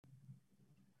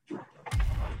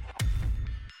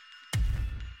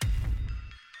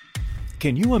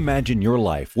Can you imagine your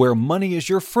life where money is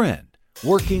your friend,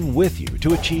 working with you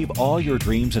to achieve all your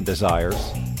dreams and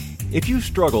desires? If you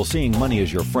struggle seeing money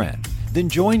as your friend, then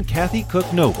join Kathy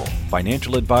Cook Noble,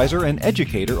 financial advisor and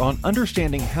educator on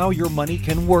understanding how your money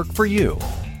can work for you.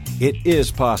 It is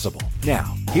possible.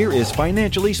 Now, here is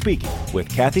Financially Speaking with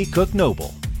Kathy Cook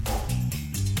Noble.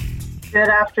 Good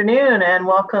afternoon and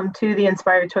welcome to the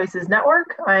Inspired Choices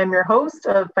Network. I am your host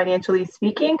of Financially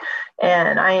Speaking,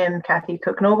 and I am Kathy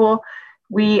Cook Noble.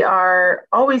 We are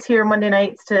always here Monday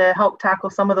nights to help tackle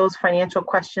some of those financial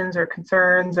questions or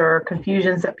concerns or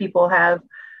confusions that people have,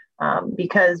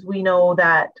 because we know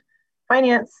that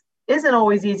finance isn't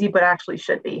always easy, but actually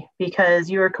should be, because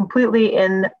you are completely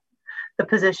in the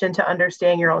position to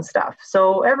understand your own stuff.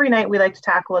 So every night we like to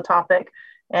tackle a topic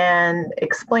and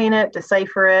explain it,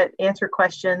 decipher it, answer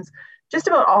questions. Just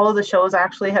about all of the shows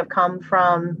actually have come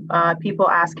from people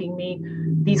asking me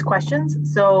these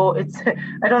questions. So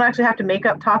I don't actually have to make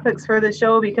up topics for the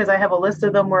show because I have a list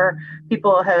of them where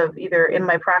people have either in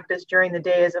my practice during the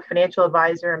day as a financial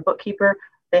advisor and bookkeeper,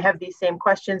 they have these same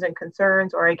questions and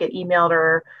concerns, or I get emailed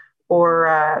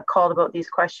or called about these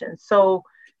questions. So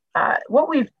what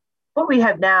we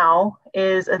have now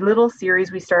is a little series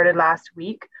we started last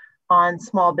week on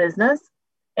small business.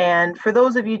 And for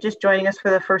those of you just joining us for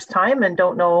the first time and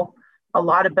don't know a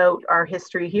lot about our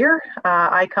history here,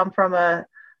 I come from a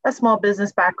small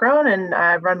business background, and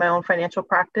I run my own financial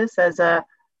practice as a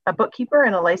bookkeeper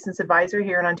and a licensed advisor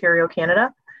here in Ontario,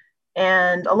 Canada.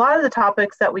 And a lot of the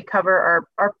topics that we cover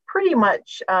are pretty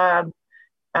much,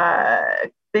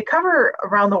 they cover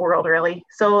around the world, really.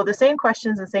 So the same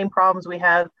questions and same problems we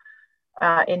have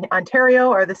in Ontario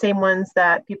are the same ones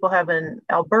that people have in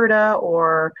Alberta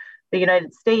or the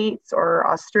United States or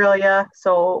Australia.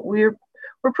 So we're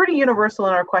pretty universal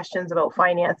in our questions about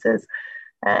finances.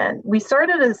 And we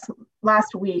started as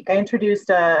last week, I introduced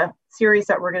a series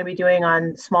that we're going to be doing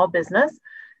on small business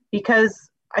because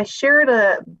I shared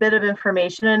a bit of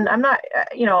information, and I'm not,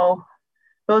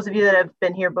 those of you that have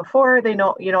been here before, they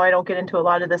know, I don't get into a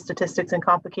lot of the statistics and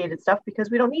complicated stuff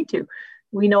because we don't need to.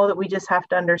 We know that we just have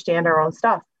to understand our own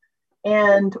stuff.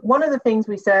 And one of the things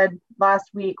we said last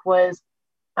week was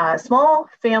small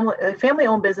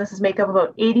family-owned businesses make up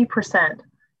about 80%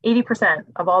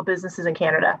 of all businesses in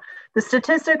Canada. The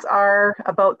statistics are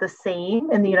about the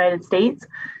same in the United States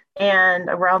and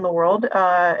around the world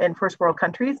in first world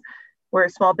countries, where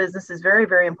small business is very,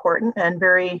 very important and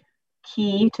very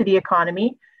key to the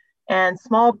economy. And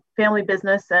small family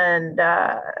business and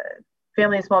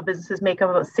family and small businesses make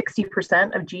up about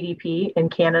 60% of GDP in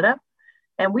Canada.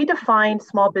 And we define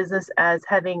small business as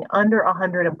having under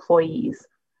 100 employees.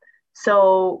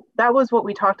 So that was what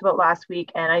we talked about last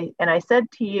week. And I said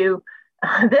to you,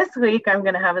 this week, I'm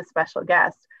going to have a special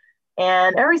guest.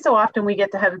 And every so often we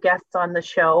get to have guests on the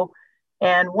show.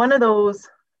 And one of those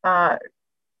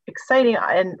exciting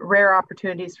and rare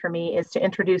opportunities for me is to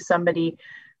introduce somebody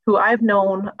who I've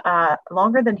known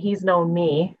longer than he's known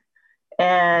me.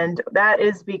 And that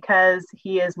is because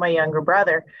he is my younger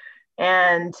brother.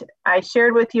 And I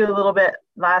shared with you a little bit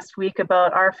last week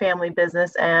about our family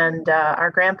business and our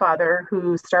grandfather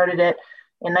who started it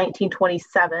in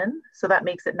 1927. So that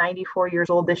makes it 94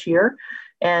 years old this year.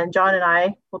 And John and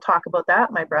I will talk about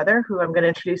that, my brother, who I'm going to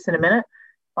introduce in a minute.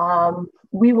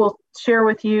 We will share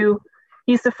with you,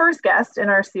 he's the first guest in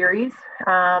our series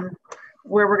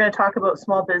where we're going to talk about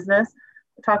small business,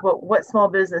 talk about what small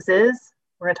business is.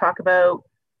 We're going to talk about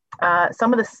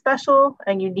some of the special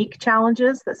and unique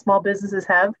challenges that small businesses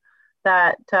have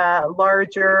that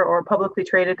larger or publicly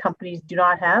traded companies do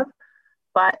not have.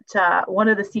 But one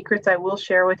of the secrets I will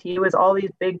share with you is all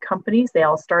these big companies, they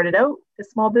all started out as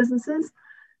small businesses.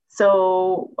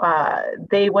 So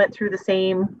they went through the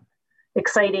same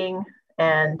exciting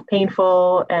and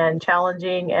painful and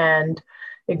challenging and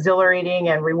exhilarating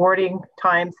and rewarding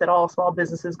times that all small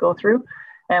businesses go through.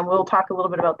 And we'll talk a little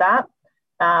bit about that.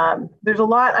 There's a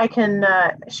lot I can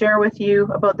share with you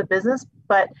about the business,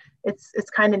 but it's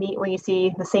kind of neat when you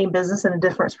see the same business in a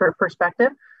different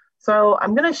perspective. So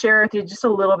I'm going to share with you just a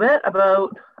little bit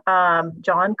about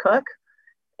John Cook,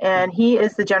 and he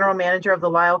is the general manager of the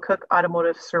Lyle Cook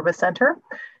Automotive Service Center,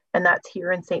 and that's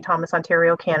here in St. Thomas,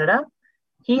 Ontario, Canada.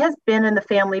 He has been in the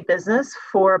family business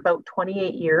for about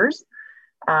 28 years.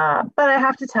 But I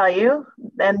have to tell you,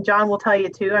 and John will tell you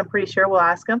too, I'm pretty sure we'll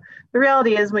ask him, the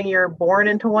reality is when you're born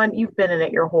into one, you've been in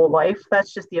it your whole life.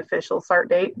 That's just the official start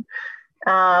date.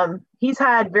 He's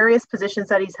had various positions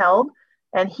that he's held,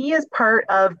 and he is part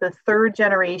of the third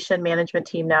generation management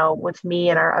team now with me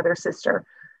and our other sister.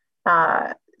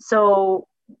 So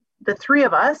the three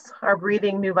of us are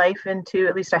breathing new life into,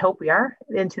 at least I hope we are,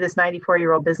 into this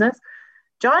 94-year-old business.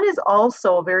 John is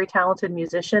also a very talented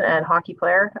musician and hockey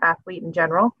player, athlete in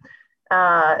general.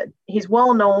 He's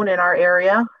well known in our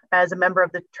area as a member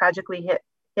of the Tragically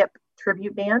Hip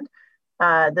tribute band.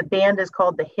 The band is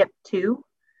called the Hip 2.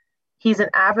 He's an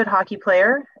avid hockey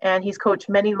player, and he's coached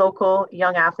many local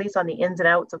young athletes on the ins and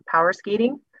outs of power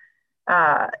skating.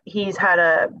 He's had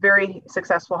a very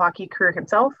successful hockey career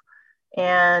himself,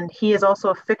 and he is also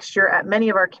a fixture at many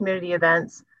of our community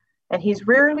events. And he's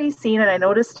rarely seen, and I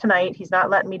noticed tonight, he's not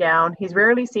letting me down, he's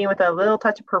rarely seen with a little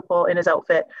touch of purple in his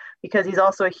outfit, because he's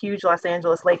also a huge Los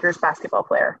Angeles Lakers basketball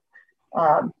player,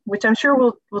 which I'm sure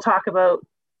we'll talk about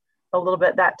a little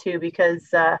bit that too, because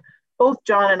both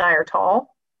John and I are tall.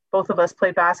 Both of us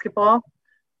play basketball.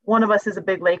 One of us is a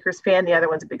big Lakers fan, the other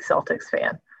one's a big Celtics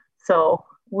fan. So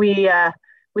we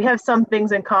have some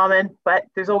things in common, but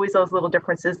there's always those little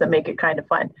differences that make it kind of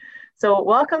fun. So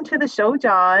welcome to the show,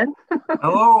 John.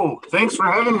 Hello. Thanks for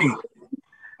having me.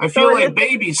 I feel like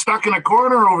baby stuck in a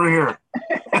corner over here.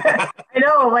 I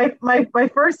know, my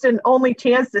first and only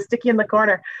chance to stick you in the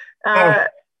corner. No,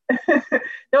 it's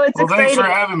exciting. Thanks for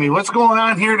having me. What's going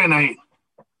on here tonight?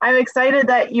 I'm excited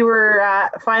that you were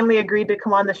finally agreed to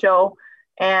come on the show,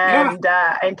 and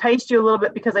I enticed you a little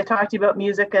bit because I talked to you about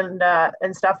music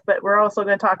and stuff, but we're also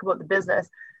going to talk about the business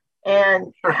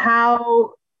and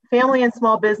how family and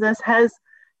small business has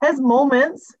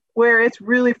moments where it's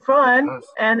really fun,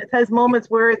 and it has moments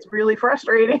where it's really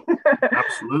frustrating.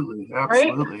 Absolutely.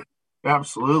 Right?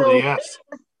 Absolutely. So, yes.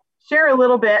 Share a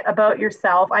little bit about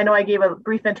yourself. I know I gave a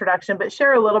brief introduction, but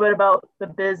share a little bit about the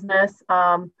business,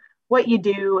 what you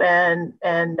do, and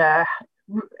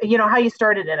how you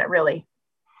started in it, really.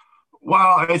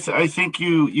 Well, I think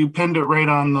you pinned it right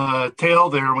on the tail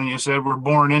there when you said we're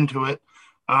born into it.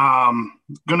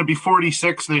 Going to be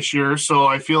 46 this year, so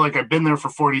I feel like I've been there for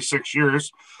 46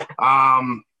 years.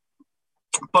 But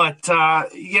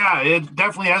it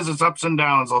definitely has its ups and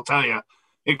downs, I'll tell you.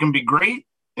 It can be great,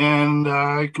 and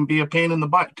it can be a pain in the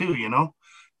butt too,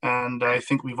 and I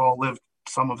think we've all lived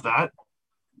some of that.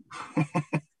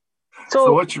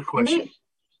 So what's your question?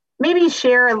 Maybe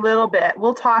share a little bit.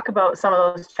 We'll talk about some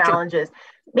of those challenges. Sure.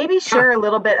 Maybe share a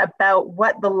little bit about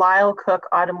what the Lyle Cook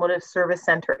Automotive Service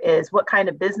Center is, what kind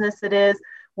of business it is,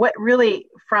 what really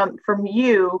from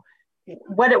you,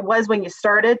 what it was when you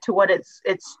started to what it's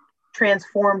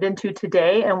transformed into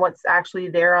today, and what's actually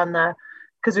there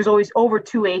because there's always over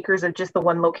 2 acres of just the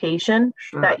one location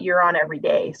that you're on every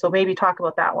day. So maybe talk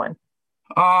about that one.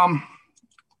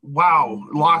 Wow,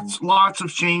 lots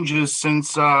of changes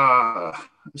since I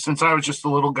was just a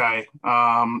little guy.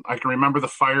 I can remember the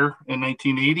fire in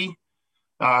 1980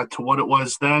 to what it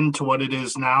was then to what it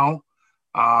is now.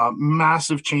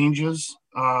 Massive changes.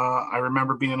 I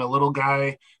remember being a little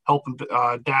guy helping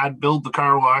Dad build the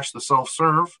car wash, the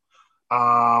self-serve.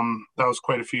 That was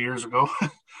quite a few years ago.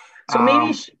 So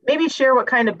maybe share what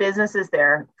kind of business is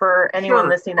there for anyone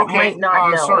listening that might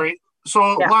not know. Sorry. So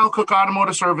Lyle Cook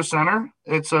Automotive Service Center,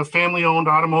 it's a family-owned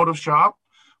automotive shop.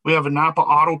 We have a Napa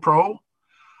Auto Pro.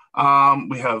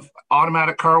 We have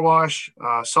automatic car wash,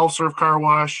 self-serve car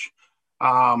wash,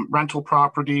 rental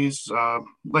properties.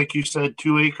 Like you said,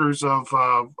 2 acres of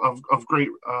great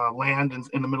land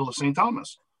in the middle of St.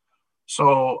 Thomas.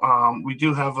 So we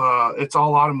do have it's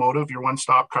all automotive, your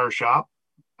one-stop car shop,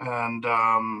 and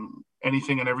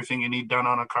anything and everything you need done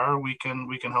on a car, we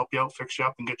can help you out, fix you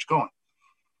up, and get you going.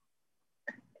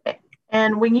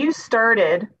 And when you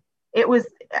started, it was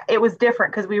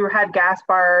different because we had gas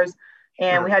bars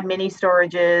and we had mini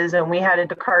storages and we had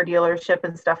a car dealership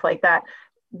and stuff like that.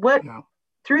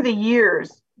 Through the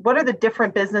years, what are the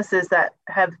different businesses that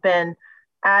have been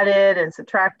added and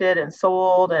subtracted and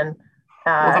sold? And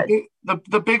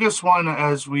the biggest one,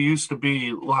 as we used to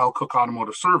be Lyle Cook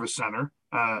Automotive Service Center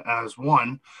as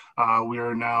one, we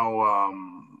are now,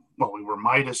 we were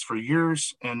Midas for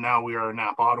years, and now we are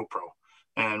Napa Auto Pro.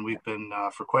 And we've been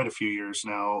for quite a few years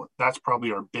now. That's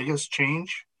probably our biggest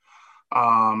change.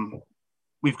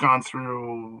 We've gone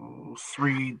through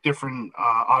 3 different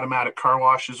automatic car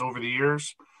washes over the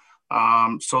years.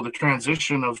 So the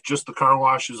transition of just the car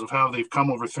washes of how they've come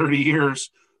over 30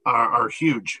 years are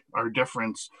huge, are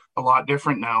different, a lot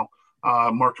different now.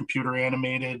 More computer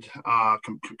animated,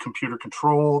 computer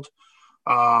controlled,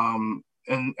 and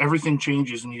everything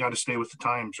changes, and you got to stay with the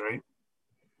times, right?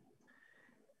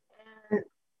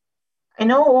 I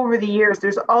know over the years,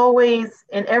 there's always,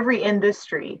 in every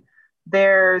industry,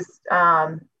 there's,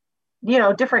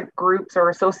 different groups or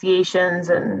associations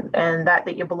and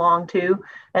that you belong to.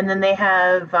 And then they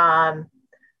have,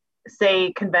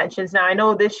 say, conventions. Now, I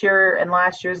know this year and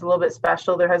last year is a little bit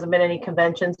special. There hasn't been any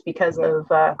conventions because of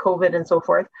COVID and so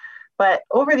forth. But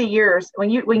over the years,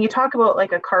 when you talk about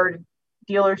like a car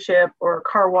dealership or a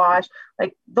car wash,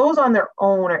 like those on their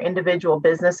own are individual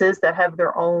businesses that have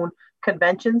their own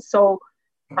conventions. So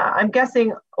I'm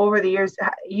guessing over the years,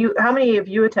 how many have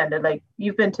you attended? Like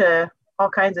you've been to all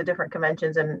kinds of different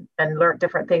conventions and learned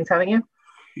different things, haven't you?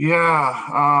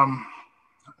 Yeah.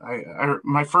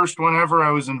 My first one ever,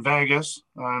 I was in Vegas,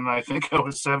 and I think I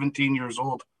was 17 years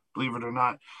old, believe it or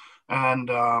not. And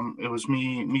it was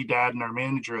me, dad, and our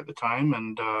manager at the time.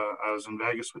 And I was in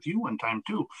Vegas with you one time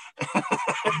too,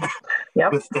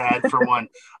 Yep. with dad for one.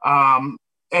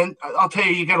 And I'll tell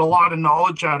you, you get a lot of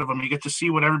knowledge out of them. You get to see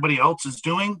what everybody else is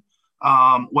doing,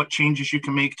 what changes you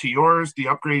can make to yours, the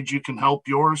upgrades you can help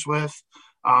yours with,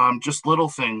 just little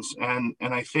things. And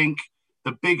I think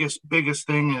the biggest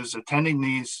thing is attending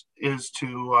these is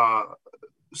to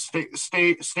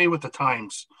stay with the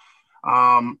times.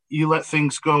 You let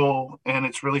things go, and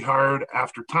it's really hard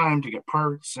after time to get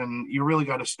parts, and you really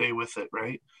got to stay with it,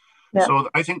 right? Yeah. So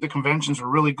I think the conventions were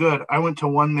really good. I went to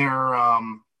one there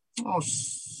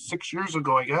 6 years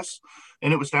ago, I guess,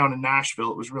 and it was down in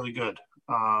Nashville. It was really good.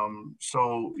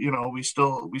 So we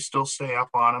still stay up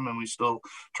on them, and we still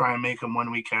try and make them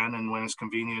when we can and when it's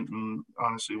convenient, and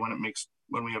honestly when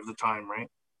we have the time, right?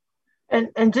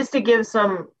 And just to give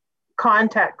some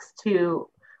context to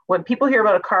when people hear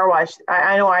about a car wash,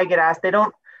 I know I get asked, they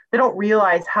don't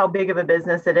realize how big of a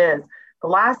business it is. The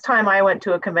last time I went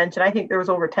to a convention, I think there was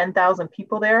over 10,000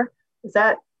 people there. Does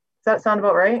that sound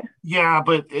about right? Yeah,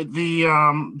 but the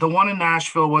one in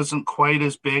Nashville wasn't quite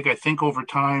as big. I think over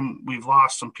time we've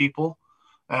lost some people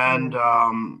and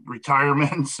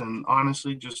retirements, and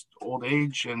honestly just old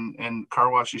age and car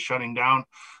washes shutting down.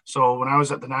 So when I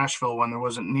was at the Nashville one, there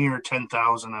wasn't near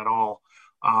 10,000 at all.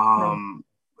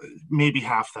 Maybe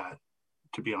half that,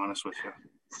 to be honest with you.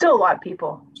 Still a lot of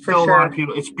people. Still a lot of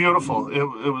people. It's beautiful. It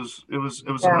was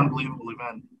an unbelievable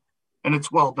event, and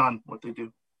it's well done what they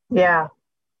do. Yeah,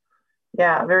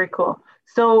 very cool.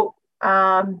 So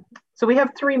we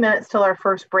have 3 minutes till our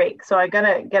first break. So I'm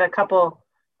gonna get a couple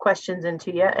questions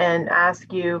into you and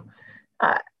ask you.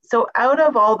 So out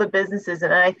of all the businesses,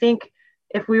 and I think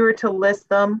if we were to list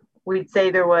them, we'd say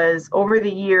there was, over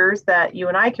the years that you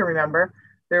and I can remember,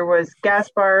 there was gas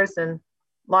bars and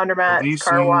laundromats, leasing,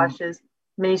 car washes,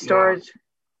 mini storage,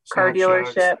 car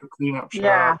dealership, cleanup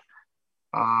shop,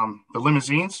 the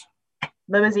limousines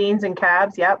and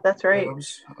cabs. Yep, that's right.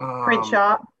 Print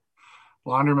shop,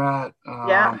 laundromat.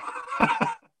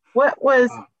 What was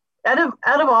out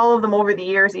of all of them over the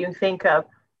years that you think of?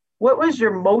 What was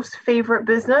your most favorite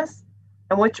business,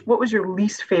 and what was your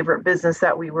least favorite business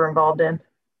that we were involved in?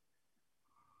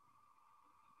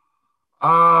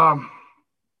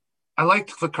 I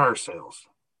liked the car sales.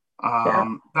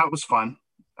 That was fun.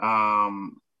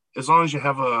 As long as you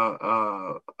have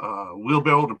a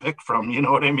wheelbarrow to pick from, you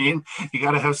know what I mean? You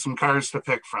got to have some cars to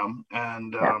pick from.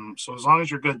 And so as long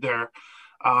as you're good there,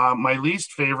 my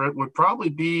least favorite would probably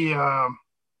be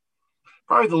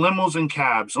probably the limos and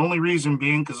cabs. Only reason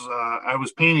being because I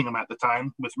was painting them at the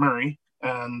time with Murray.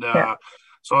 And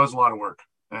so it was a lot of work,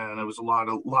 and it was a lot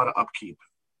of upkeep,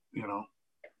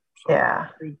 So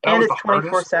and it's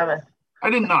 24/7. I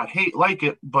did not like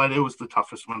it, but it was the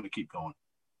toughest one to keep going.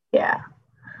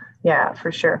 Yeah,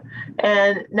 for sure.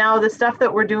 And now the stuff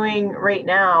that we're doing right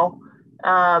now,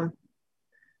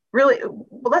 really,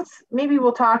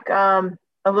 we'll talk a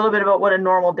little bit about what a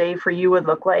normal day for you would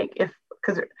look like.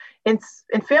 Because in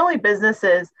family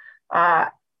businesses,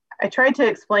 I tried to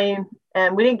explain,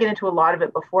 and we didn't get into a lot of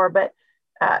it before, but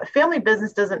family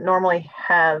business doesn't normally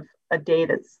have a day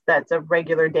that's a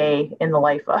regular day in the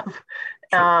life of.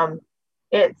 Sure.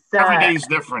 It's every day is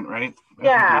different, right?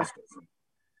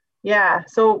 Yeah.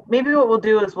 So maybe what we'll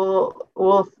do is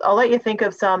I'll let you think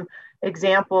of some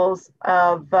examples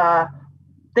of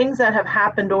things that have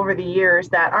happened over the years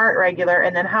that aren't regular,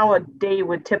 and then how a day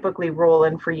would typically roll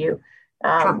in for you.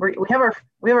 Sure. We have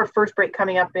our first break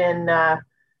coming up in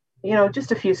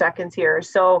just a few seconds here.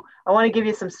 So I want to give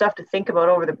you some stuff to think about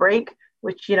over the break,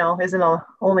 which isn't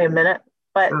only a minute,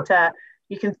 but sure.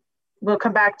 We'll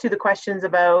come back to the questions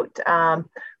about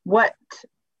what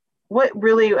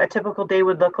really a typical day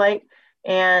would look like,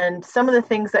 and some of the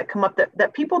things that come up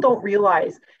that people don't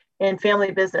realize in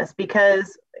family business.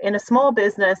 Because in a small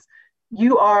business,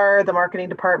 you are the marketing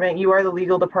department, you are the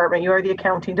legal department, you are the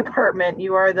accounting department,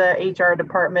 you are the HR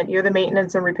department, you're the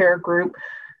maintenance and repair group,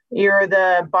 you're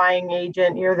the buying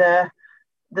agent, you're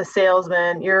the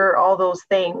salesman, you're all those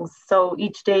things. So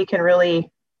each day can really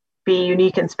be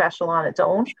unique and special on its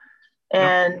own.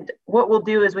 And what we'll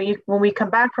do is when we come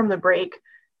back from the break,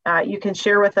 you can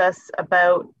share with us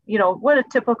about, what a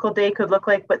typical day could look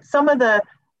like, but some of the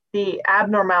the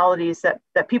abnormalities that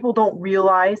people don't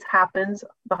realize happens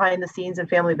behind the scenes in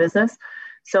family business.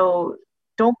 So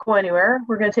don't go anywhere.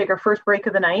 We're going to take our first break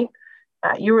of the night.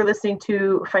 You are listening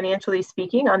to Financially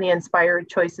Speaking on the Inspired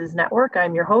Choices Network.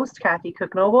 I'm your host, Kathy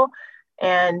Cook Noble,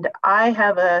 and I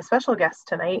have a special guest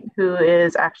tonight who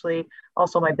is actually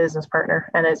also my business partner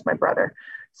and is my brother.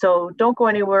 So don't go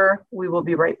anywhere. We will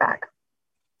be right back.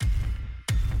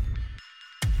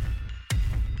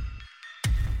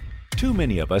 Too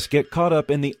many of us get caught up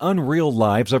in the unreal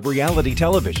lives of reality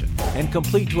television and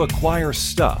complete to acquire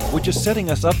stuff, which is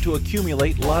setting us up to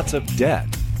accumulate lots of debt.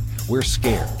 We're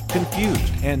scared,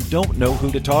 confused, and don't know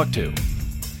who to talk to.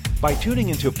 By tuning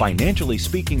into Financially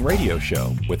Speaking radio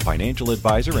show with financial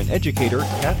advisor and educator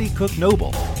Kathy Cook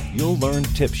Noble, you'll learn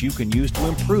tips you can use to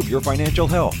improve your financial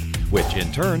health, which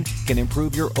in turn can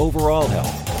improve your overall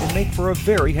health and make for a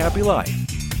very happy life.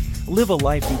 Live a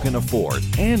life you can afford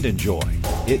and enjoy.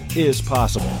 It is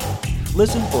possible.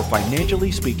 Listen for Financially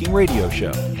Speaking radio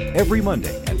show every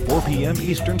Monday at 4 p.m.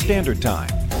 Eastern Standard Time,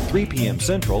 3 p.m.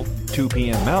 Central, 2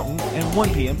 p.m. Mountain, and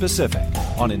 1 p.m. Pacific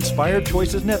on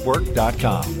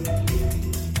InspiredChoicesNetwork.com.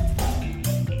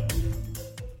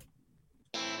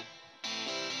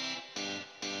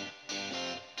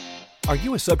 Are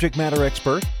you a subject matter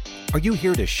expert? Are you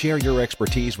here to share your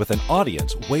expertise with an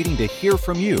audience waiting to hear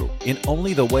from you in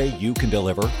only the way you can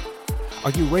deliver? Are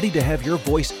you ready to have your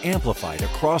voice amplified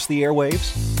across the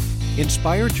airwaves?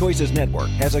 Inspired Choices Network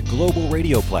has a global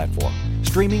radio platform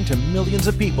streaming to millions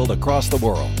of people across the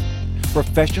world.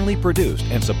 Professionally produced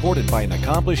and supported by an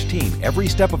accomplished team every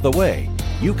step of the way,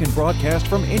 you can broadcast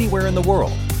from anywhere in the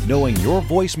world, knowing your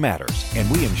voice matters, and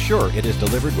we ensure it is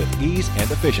delivered with ease and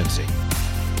efficiency.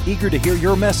 Eager to hear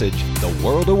your message, the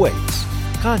world awaits.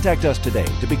 Contact us today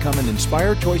to become an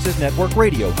Inspired Choices Network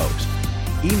radio host.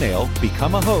 Email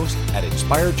become a host at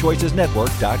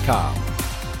InspiredChoicesNetwork.com.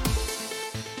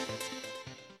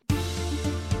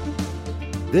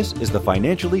 This is the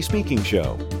Financially Speaking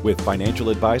Show with financial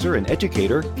advisor and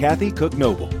educator Kathy Cook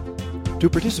Noble. To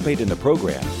participate in the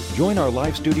program, join our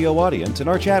live studio audience in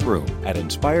our chat room at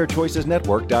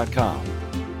InspiredChoicesNetwork.com.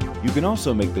 You can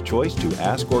also make the choice to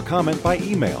ask or comment by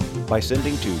email by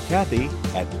sending to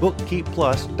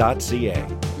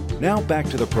Kathy@bookkeepplus.ca. Now back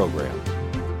to the program.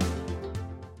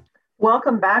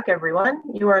 Welcome back, everyone.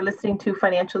 You are listening to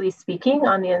Financially Speaking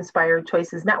on the Inspired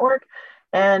Choices Network,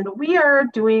 and we are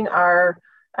doing our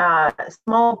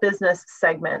small business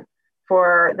segment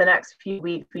for the next few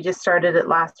weeks. We just started it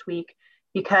last week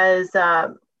because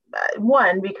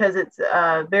because it's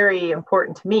very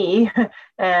important to me,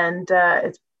 and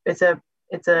it's an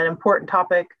important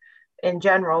topic in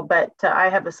general, but I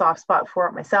have a soft spot for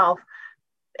it myself.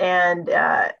 And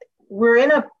we're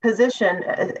in a position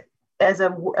as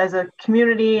a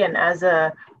community and as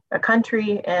a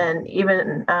country, and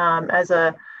even as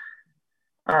a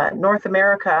North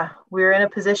America, we're in a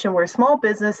position where small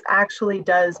business actually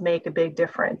does make a big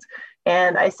difference.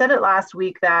 And I said it last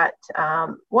week that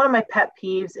one of my pet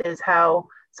peeves is how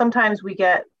sometimes we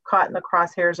get caught in the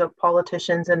crosshairs of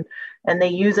politicians, and they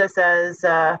use us as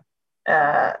a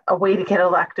way to get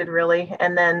elected, really.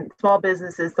 And then small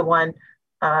business is the one,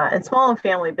 and small and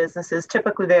family businesses,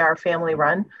 typically they are family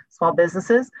run small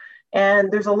businesses.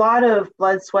 And there's a lot of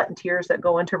blood, sweat, and tears that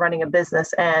go into running a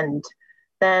business. And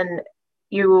then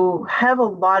you have a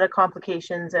lot of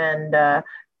complications, and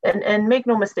make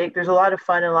no mistake, there's a lot of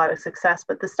fun and a lot of success,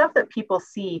 but the stuff that people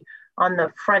see on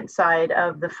the front side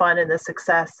of the fun and the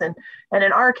success, and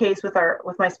in our case with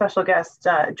my special guest,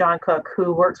 John Cook,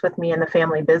 who works with me in the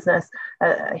family business,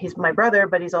 he's my brother,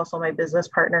 but he's also my business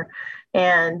partner.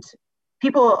 And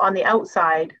people on the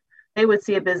outside, they would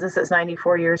see a business that's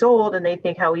 94 years old and they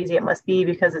think how easy it must be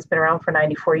because it's been around for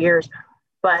 94 years.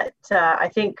 But I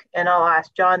think, and I'll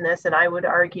ask John this, and I would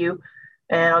argue,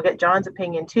 and I'll get John's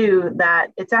opinion too,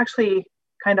 that it's actually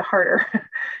kind of harder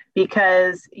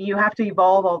because you have to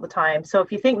evolve all the time. So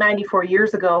if you think 94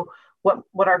 years ago,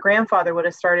 what our grandfather would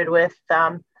have started with,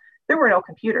 there were no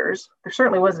computers. There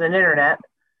certainly wasn't an internet.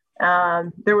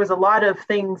 There was a lot of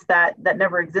things that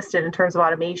never existed in terms of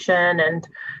automation and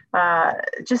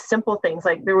just simple things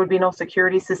like there would be no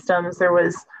security systems. There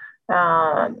was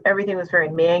everything was very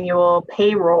manual,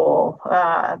 payroll,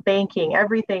 banking,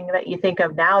 everything that you think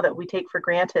of now that we take for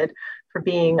granted for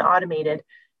being automated.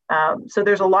 So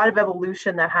there's a lot of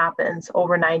evolution that happens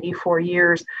over 94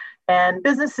 years, and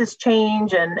businesses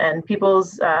change and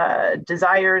people's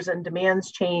desires and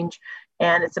demands change,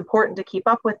 and it's important to keep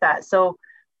up with that. So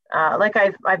like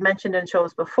I've mentioned in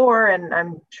shows before, and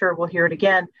I'm sure we'll hear it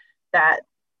again, that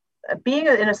being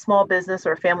in a small business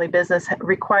or a family business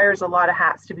requires a lot of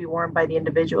hats to be worn by the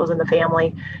individuals in the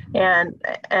family. And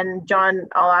John,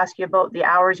 I'll ask you about the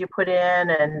hours you put in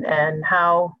and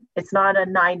how it's not a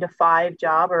 9 to 5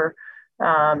 job, or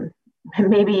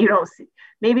maybe you don't see,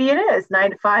 maybe it is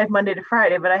 9 to 5, Monday to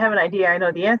Friday, but I have an idea. I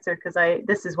know the answer because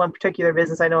this is one particular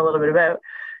business I know a little bit about.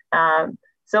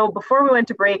 So before we went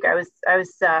to break, I was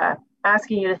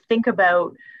asking you to think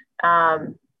about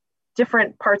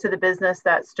different parts of the business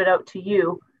that stood out to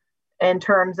you in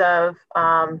terms of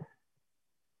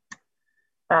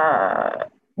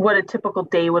what a typical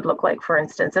day would look like, for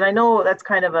instance. And I know that's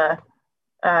kind of a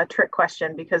trick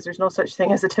question because there's no such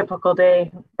thing as a typical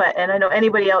day. And I know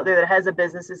anybody out there that has a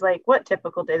business is like, what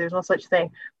typical day? There's no such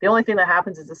thing. The only thing that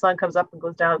happens is the sun comes up and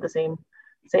goes down at the same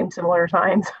similar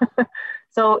times.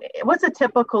 So what's a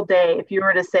typical day if you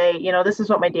were to say, this is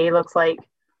what my day looks like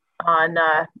on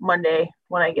Monday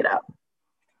when I get up?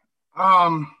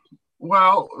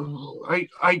 Well,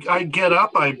 I get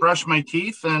up, I brush my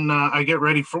teeth, and I get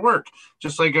ready for work,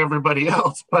 just like everybody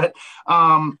else. But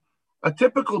a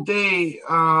typical day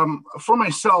for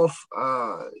myself,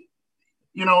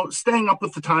 staying up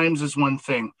with the times is one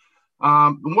thing.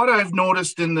 What I've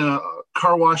noticed in the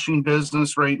car washing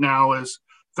business right now is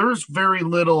there's very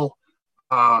little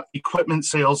equipment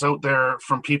sales out there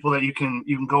from people that you can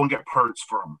go and get parts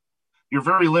from. You're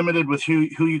very limited with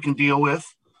who you can deal with.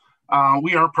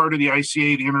 We are part of the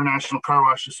ICA, the International Car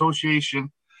Wash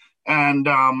Association, and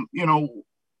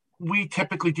we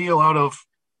typically deal out of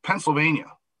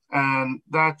Pennsylvania, and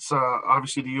that's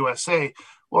obviously the USA.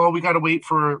 Well, we got to wait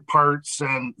for parts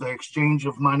and the exchange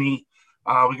of money.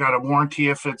 We got a warranty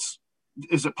if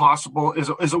is it possible? Is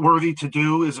it worthy to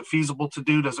do? Is it feasible to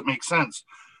do? Does it make sense?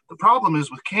 The problem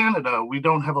is with Canada, we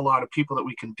don't have a lot of people that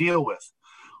we can deal with.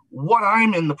 What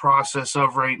I'm in the process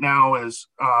of right now is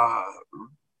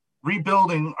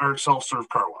rebuilding our self-serve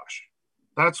car wash.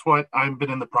 That's what I've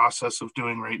been in the process of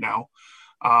doing right now.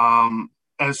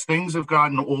 As things have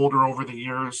gotten older over the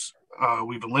years,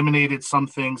 we've eliminated some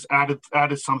things,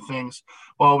 added some things.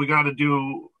 Well, we got to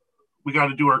do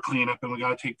our cleanup, and we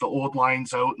got to take the old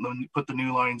lines out and then put the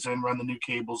new lines in, run the new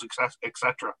cables,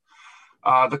 etc.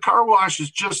 The car wash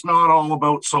is just not all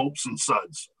about soaps and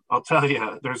suds. I'll tell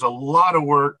you, there's a lot of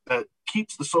work that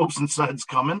keeps the soaps and suds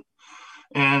coming,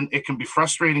 and it can be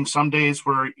frustrating some days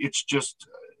where it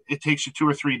takes you 2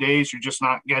 or 3 days, you're just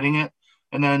not getting it.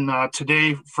 And then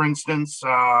today, for instance,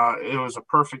 it was a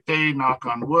perfect day, knock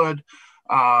on wood.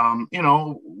 I've been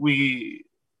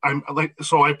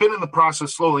in the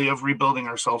process slowly of rebuilding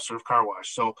our self-serve car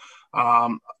wash. So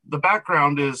the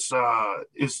background is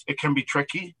it can be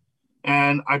tricky,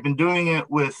 and I've been doing it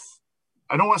with,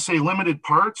 I don't want to say limited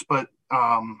parts, but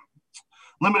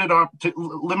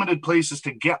limited places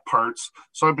to get parts.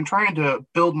 So I've been trying to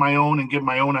build my own and give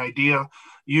my own idea,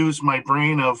 use my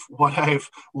brain of what I've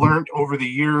learned over the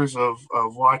years of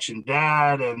watching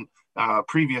Dad and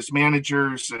previous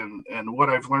managers and what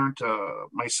I've learned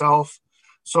myself.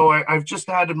 So I've just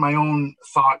added my own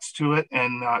thoughts to it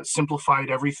and simplified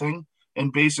everything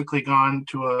and basically gone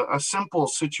to a simple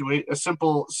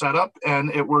setup, and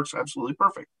it works absolutely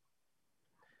perfect.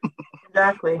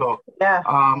 Exactly. So, yeah.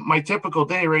 My typical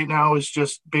day right now is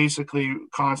just basically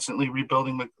constantly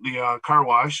rebuilding the car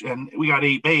wash, and we got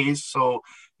 8 bays. So,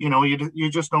 you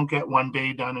just don't get one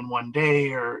bay done in one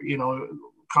day, or,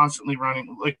 constantly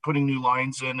running, like putting new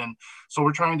lines in. And so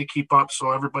we're trying to keep up.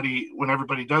 So when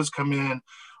everybody does come in,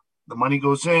 the money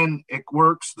goes in, it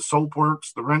works, the soap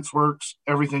works, the rinse works,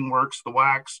 everything works, the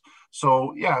wax.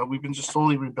 So yeah, we've been just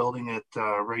slowly rebuilding it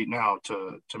right now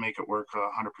to make it work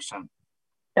 100%.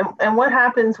 And what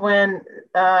happens when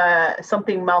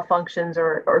something malfunctions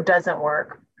or doesn't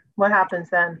work? What happens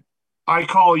then? I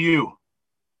call you.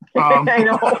 I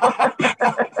know.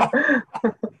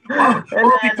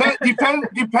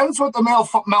 Depends what the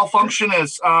malfunction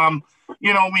is.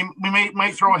 We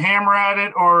might throw a hammer at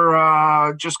it,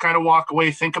 or just kind of walk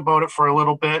away, think about it for a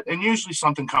little bit, and usually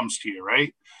something comes to you,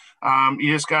 right?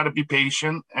 You just got to be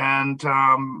patient and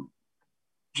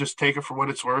just take it for what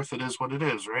it's worth. It is what it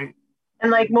is, right? And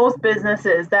like most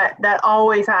businesses, that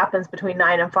always happens between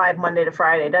 9 and 5, Monday to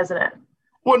Friday, doesn't it?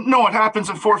 Well, no, it happens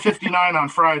at 4:59 on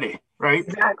Friday, right?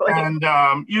 Exactly. And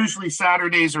usually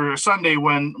Saturdays or Sunday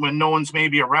when no one's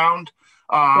maybe around.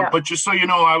 But just so you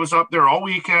know, I was up there all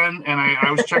weekend, and I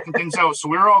was checking things out. So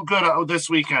we were all good this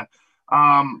weekend.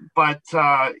 It's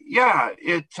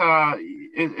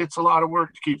a lot of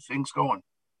work to keep things going.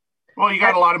 Well, you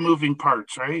got a lot of moving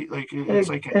parts, right?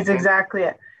 It's exactly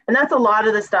it. And that's a lot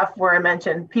of the stuff where I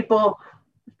mentioned people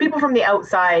from the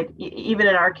outside, even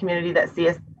in our community that see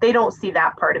us, they don't see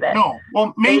that part of it. No.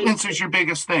 Well, maintenance is your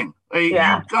biggest thing. Like,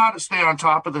 Yeah. you got to stay on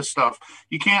top of this stuff.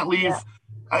 You can't leave.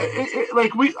 Yeah.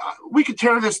 Like we could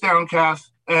tear this down, Kath,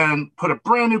 and put a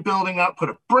brand new building up, put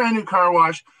a brand new car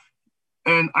wash.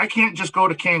 And I can't just go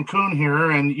to Cancun here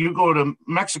and you go to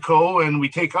Mexico and we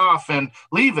take off and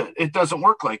leave it. It doesn't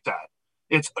work like that.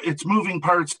 It's moving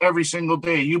parts every single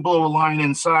day. You blow a line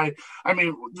inside. I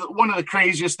mean, one of the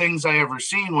craziest things I ever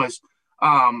seen was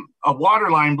a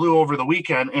water line blew over the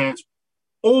weekend, and it's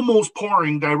almost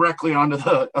pouring directly onto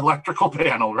the electrical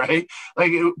panel, right?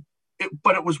 Like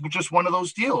but it was just one of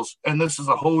those deals. And this is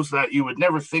a hose that you would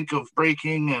never think of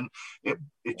breaking, and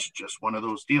it's just one of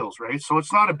those deals, right? So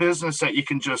it's not a business that you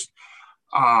can just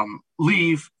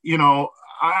leave. You know,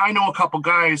 I know a couple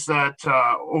guys that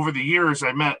over the years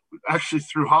I met actually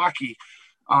through hockey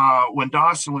when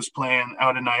Dawson was playing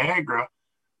out in Niagara.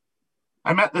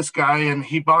 I met this guy and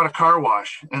he bought a car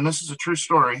wash, and this is a true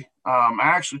story. I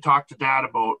actually talked to Dad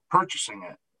about purchasing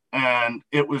it, and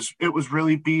it was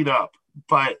really beat up,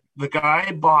 but the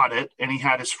guy bought it and he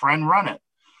had his friend run it.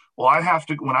 Well,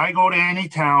 when I go to any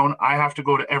town, I have to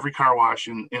go to every car wash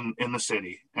in the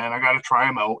city, and I got to try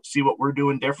them out, see what we're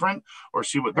doing different, or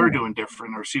see what they're doing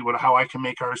different, or see how I can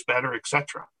make ours better,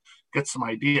 etc. Get some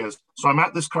ideas. So I'm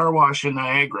at this car wash in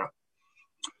Niagara,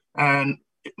 and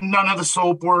none of the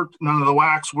soap worked, none of the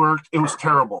wax worked. It was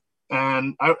terrible.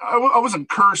 And I wasn't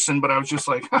cursing, but I was just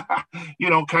like,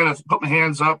 kind of put my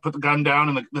hands up, put the gun down,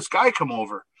 and this guy come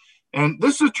over. And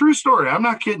this is a true story. I'm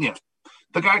not kidding you.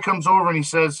 The guy comes over and he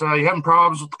says, you having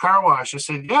problems with the car wash? I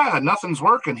said, yeah, nothing's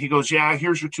working. He goes, yeah,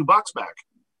 here's your $2 back.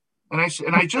 And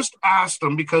I just asked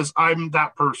him, because I'm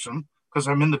that person, because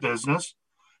I'm in the business.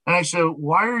 And I said,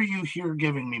 why are you here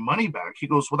giving me money back? He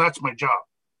goes, well, that's my job.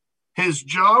 His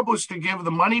job was to give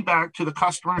the money back to the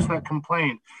customers that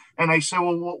complained. And I said,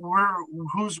 well,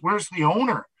 where's the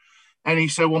owner? And he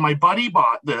said, well, my buddy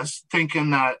bought this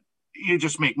thinking that you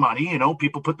just make money,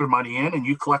 people put their money in and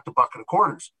you collect a bucket of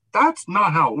quarters. That's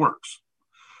not how it works.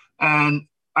 And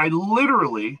I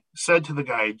literally said to the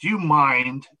guy, do you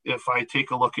mind if I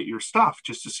take a look at your stuff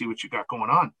just to see what you got going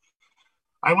on?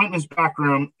 I went in his back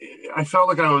room. I felt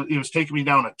like he was taking me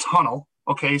down a tunnel.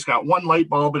 Okay, he's got one light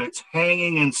bulb and it's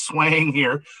hanging and swaying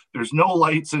here. There's no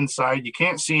lights inside. You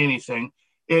can't see anything.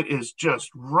 It is just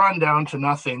run down to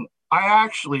nothing. I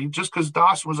actually, just because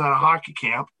Dawson was at a hockey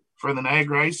camp for the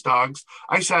Niagara Ice Dogs,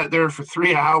 I sat there for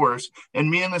 3 hours,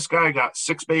 and me and this guy got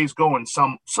 6 bays going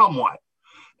somewhat.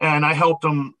 And I helped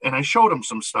him and I showed him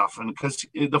some stuff. And because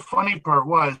the funny part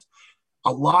was,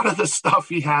 a lot of the stuff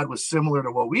he had was similar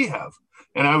to what we have.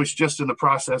 And I was just in the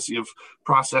process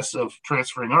of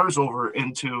transferring ours over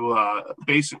into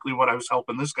basically what I was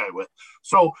helping this guy with.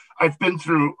 So I've been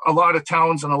through a lot of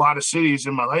towns and a lot of cities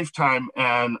in my lifetime,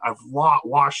 and I've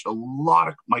washed a lot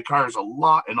of my cars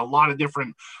in a lot of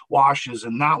different washes,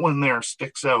 and that one there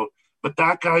sticks out. But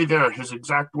that guy there, his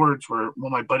exact words were,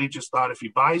 well, my buddy just thought if he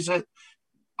buys it,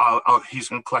 he's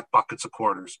going to collect buckets of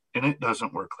quarters. And it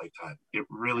doesn't work like that. It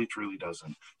really, truly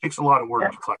doesn't. It takes a lot of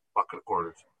work to collect a bucket of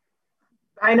quarters.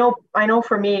 I know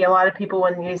for me, a lot of people,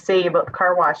 when you say about the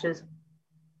car washes,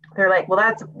 they're like,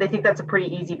 well, they think that's a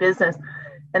pretty easy business.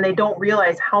 And they don't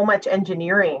realize how much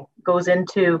engineering goes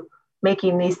into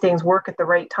making these things work at the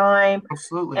right time.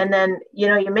 Absolutely. And then,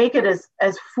 you make it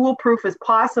as foolproof as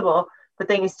possible, but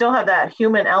then you still have that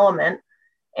human element.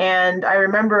 And I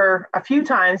remember a few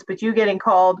times, but you getting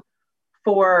called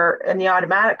in the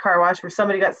automatic car wash where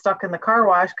somebody got stuck in the car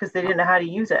wash because they didn't know how to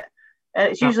use it.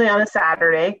 And it's usually on a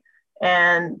Saturday.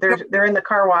 And they're in the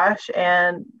car wash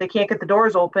and they can't get the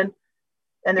doors open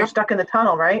and they're stuck in the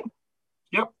tunnel, right?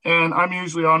 Yep. And I'm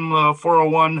usually on the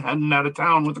 401 heading out of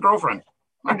town with a girlfriend.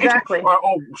 Exactly.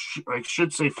 I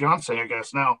should say fiance, I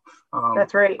guess now.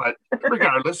 That's right. But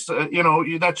regardless,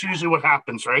 that's usually what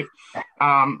happens, right?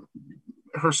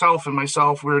 Herself and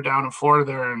myself, we were down in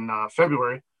Florida there in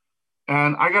February,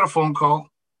 and I got a phone call,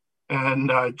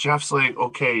 and Jeff's like,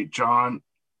 okay, John,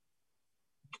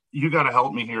 you got to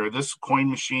help me here. This coin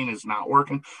machine is not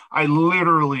working. I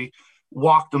literally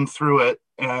walked them through it.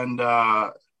 And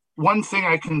one thing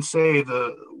I can say,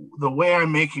 the way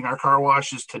I'm making our car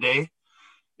washes today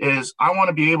is I want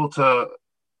to be able to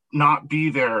not be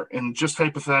there. And just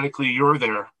hypothetically, you're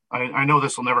there. I know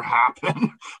this will never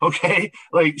happen. Okay.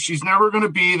 Like, she's never going to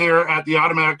be there at the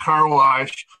automatic car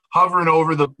wash, hovering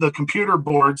over the computer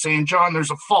board saying, John,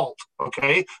 there's a fault.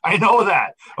 Okay. I know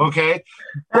that. Okay.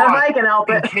 But I can help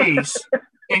it.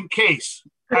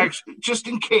 Just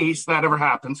in case that ever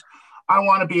happens, I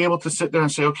want to be able to sit there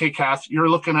and say, okay, Kath, you're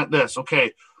looking at this.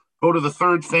 Okay. Go to the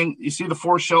third thing. You see the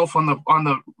 4th shelf on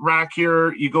the rack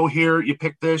here. You go here, you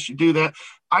pick this, you do that.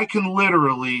 I can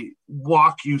literally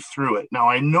walk you through it. Now,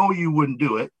 I know you wouldn't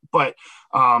do it, but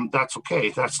that's okay.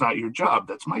 That's not your job.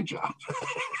 That's my job.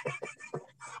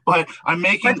 But I'm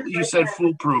making, you said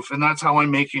foolproof, and that's how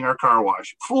I'm making our car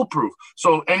wash foolproof.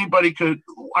 So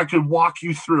I could walk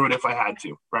you through it if I had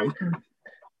to, right?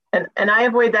 And I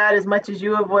avoid that as much as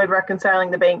you avoid reconciling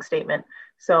the bank statement.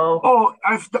 So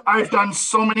I've done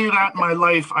so many of that in my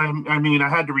life. I mean, I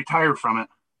had to retire from it.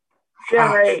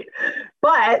 Yeah, right.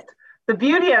 But the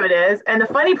beauty of it is, and the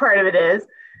funny part of it is,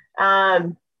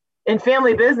 in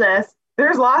family business,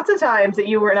 there's lots of times that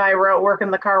you and I were out working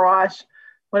the car wash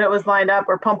when it was lined up,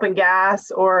 or pumping gas,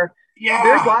 or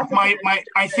there's lots of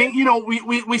I think,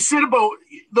 we sit about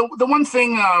the one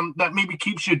thing that maybe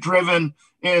keeps you driven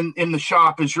in the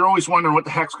shop is you're always wondering what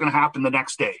the heck's going to happen the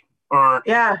next day, or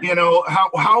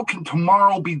how can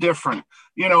tomorrow be different?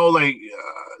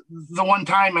 The one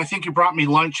time I think you brought me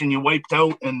lunch and you wiped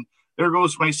out, and there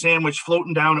goes my sandwich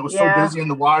floating down. It was so busy in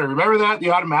the water. Remember that,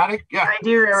 the automatic? Yeah, I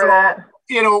do remember that.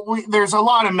 There's a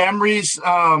lot of memories.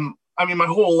 My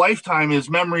whole lifetime is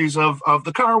memories of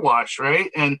the car wash, right?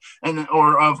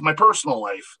 Or of my personal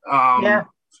life.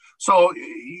 So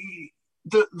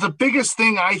the biggest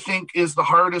thing I think is the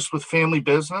hardest with family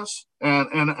business,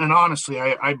 and honestly,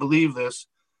 I believe this.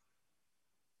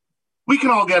 We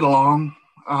can all get along.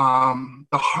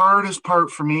 The hardest part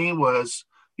for me was,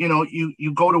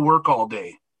 you go to work all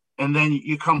day, and then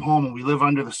you come home and we live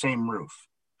under the same roof.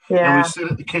 Yeah. And we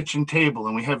sit at the kitchen table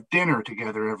and we have dinner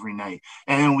together every night.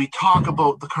 And we talk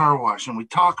about the car wash, and we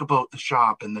talk about the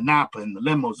shop and the Napa and the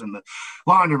limos and the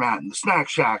laundromat and the snack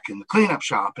shack and the cleanup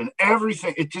shop and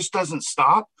everything. It just doesn't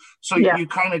stop. So you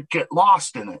kind of get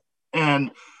lost in it.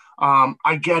 And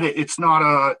I get it. It's not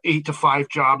a 8 to 5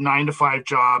 job, 9 to 5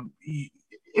 job.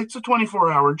 It's a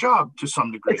 24-hour job to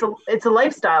some degree. It's a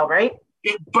lifestyle, right?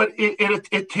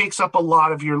 It takes up a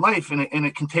lot of your life, and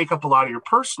it can take up a lot of your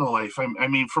personal life. I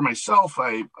mean, for myself,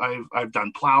 I've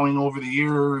done plowing over the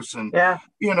years, and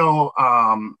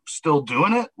still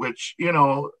doing it, which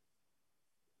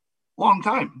long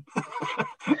time.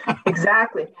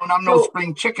 Exactly. And I'm no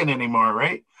spring chicken anymore,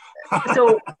 right?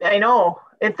 So I know,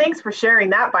 and thanks for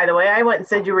sharing that. By the way, I went and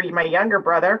said you were my younger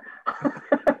brother.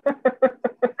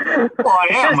 Well, I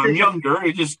am. I'm younger.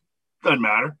 It just doesn't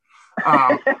matter.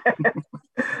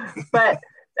 But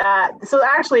so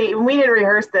actually, we didn't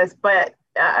rehearse this, but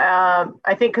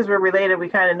I think because we're related, we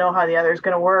kind of know how the other is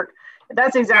going to work.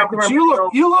 That's exactly where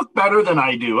you look better than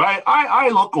I do. I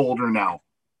look older now.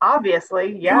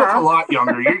 Obviously, yeah. You look a lot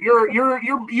younger.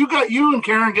 You and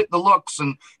Karen get the looks,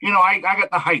 and I got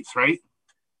the height, right?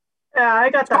 Yeah, I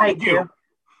got the height too.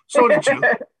 So did you.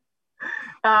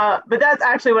 But that's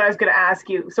actually what I was going to ask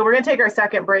you. So we're going to take our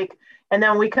second break, and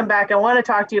then when we come back, I want to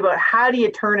talk to you about how do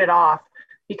you turn it off?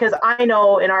 Because I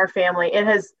know in our family, it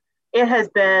has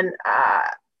been,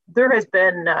 there has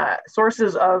been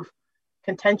sources of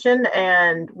contention,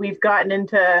 and we've gotten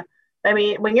into,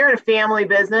 when you're in a family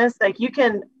business, like you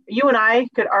and I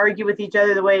could argue with each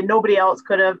other the way nobody else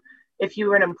could have if you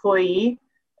were an employee,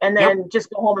 and then just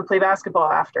go home and play basketball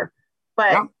after.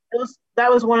 But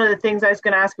that was one of the things I was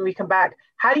going to ask when we come back.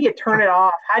 How do you turn it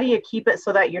off? How do you keep it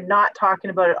so that you're not talking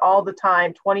about it all the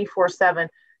time, 24/7,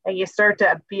 and you start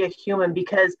to be a human?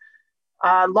 Because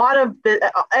a lot of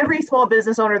every small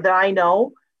business owner that I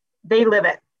know, they live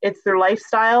it. It's their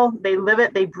lifestyle. They live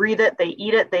it. They breathe it. They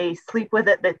eat it. They sleep with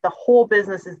it. That the whole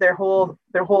business is their whole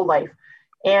life.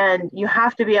 And you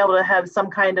have to be able to have some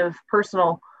kind of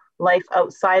personal life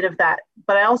outside of that.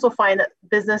 But I also find that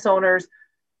business owners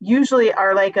usually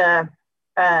are like a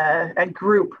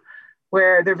group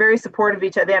where they're very supportive of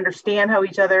each other. They understand how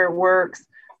each other works.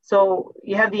 So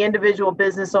you have the individual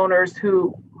business owners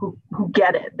who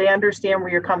get it. They understand where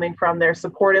you're coming from. They're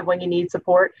supportive when you need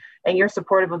support, and you're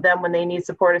supportive of them when they need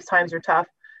support if times are tough.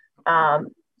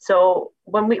 So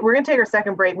when we're going to take our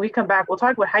second break, when we come back, we'll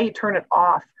talk about how you turn it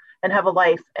off and have a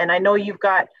life. And I know you've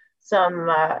got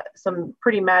some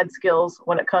pretty mad skills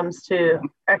when it comes to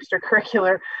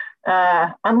extracurricular.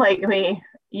 Unlike me,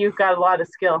 you've got a lot of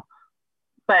skill,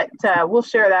 but we'll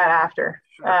share that after.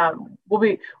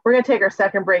 We're going to take our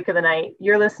second break of the night.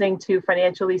 You're listening to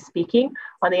Financially Speaking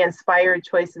on the Inspired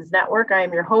Choices Network. I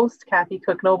am your host, Kathy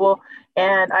Cook Noble,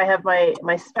 and I have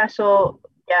my special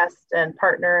guest and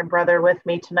partner and brother with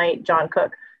me tonight, John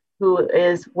Cook, who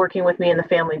is working with me in the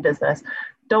family business.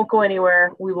 Don't go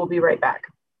anywhere. We will be right back.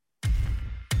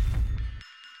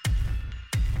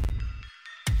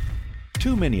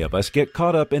 Too many of us get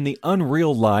caught up in the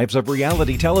unreal lives of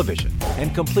reality television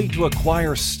and complete to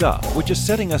acquire stuff, which is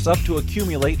setting us up to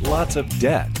accumulate lots of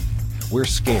debt. We're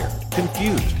scared,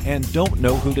 confused, and don't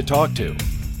know who to talk to.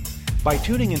 By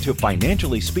tuning into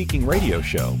Financially Speaking Radio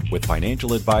Show with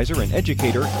financial advisor and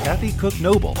educator Kathy Cook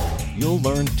Noble, you'll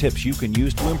learn tips you can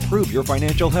use to improve your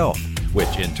financial health,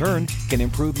 which in turn can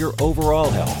improve your overall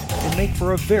health and make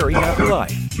for a very happy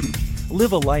life.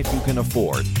 Live a life you can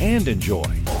afford and enjoy.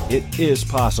 It is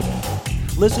possible.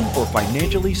 Listen for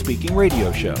Financially Speaking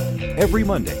Radio Show every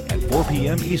Monday at 4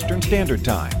 p.m. Eastern Standard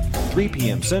Time, 3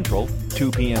 p.m. Central, 2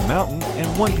 p.m. Mountain,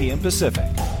 and 1 p.m. Pacific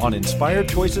on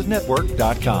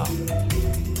InspiredChoicesNetwork.com.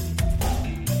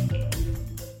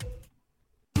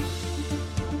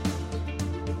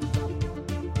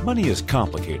 Money is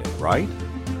complicated, right?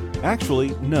 Actually,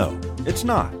 no, it's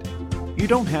not. You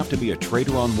don't have to be a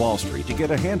trader on Wall Street to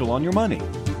get a handle on your money.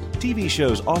 TV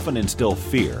shows often instill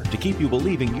fear to keep you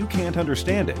believing you can't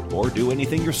understand it or do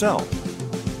anything yourself.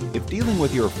 If dealing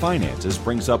with your finances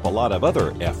brings up a lot of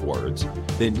other F words,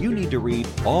 then you need to read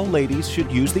All Ladies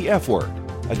Should Use the F Word,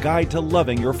 A Guide to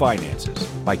Loving Your Finances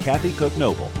by Kathy Cook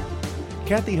Noble.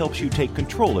 Kathy helps you take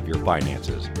control of your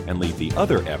finances and leave the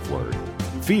other F word,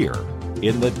 fear,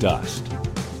 in the dust.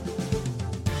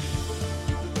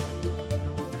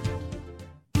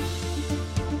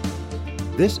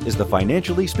 This is the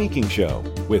Financially Speaking Show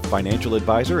with financial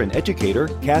advisor and educator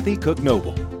Kathy Cook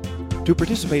Noble. To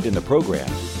participate in the program,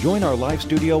 join our live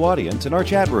studio audience in our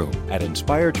chat room at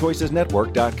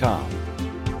InspiredChoicesNetwork.com.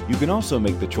 You can also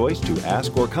make the choice to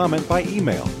ask or comment by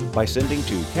email by sending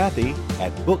to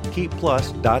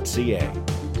Kathy@bookkeepplus.ca.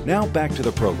 Now back to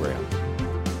the program.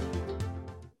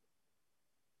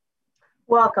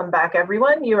 Welcome back,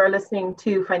 everyone. You are listening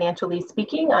to Financially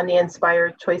Speaking on the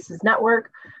Inspired Choices Network.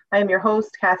 I am your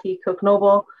host, Kathy Cook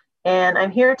Noble, and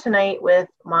I'm here tonight with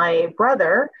my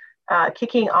brother,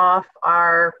 kicking off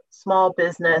our small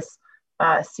business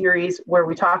series where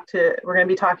we're going to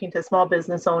be talking to small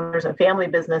business owners and family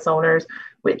business owners,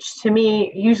 which to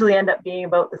me usually end up being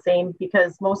about the same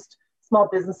because most small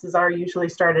businesses are usually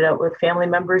started out with family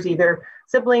members, either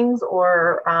siblings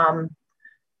or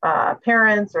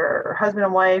parents or husband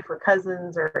and wife or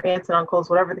cousins or aunts and uncles,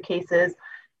 whatever the case is.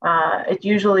 It's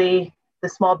usually the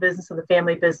small business and the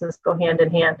family business go hand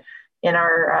in hand in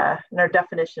our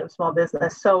definition of small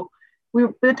business. So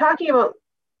we've been talking about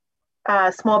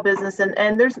small business,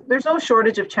 and there's no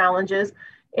shortage of challenges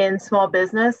in small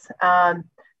business.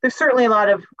 There's certainly a lot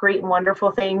of great and wonderful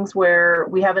things where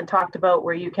we haven't talked about,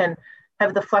 where you can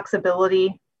have the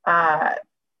flexibility to,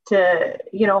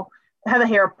 have a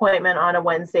hair appointment on a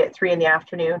Wednesday at 3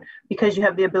 p.m. because you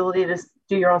have the ability to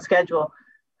do your own schedule.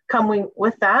 Coming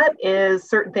with that is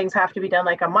certain things have to be done.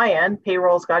 Like on my end,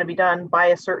 payroll's got to be done by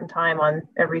a certain time on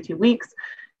every 2 weeks.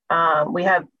 We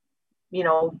have,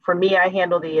 for me, I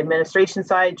handle the administration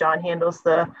side. John handles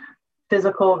the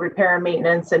physical repair and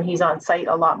maintenance, and he's on site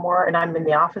a lot more, and I'm in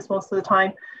the office most of the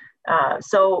time.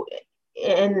 So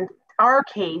in our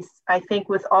case, I think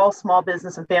with all small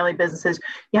business and family businesses,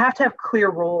 you have to have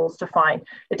clear roles defined.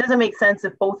 It doesn't make sense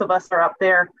if both of us are up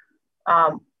there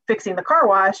fixing the car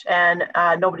wash and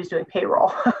nobody's doing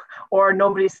payroll or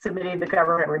nobody's submitting the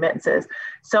government remittances.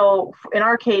 So in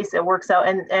our case, it works out.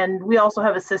 And we also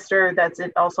have a sister that's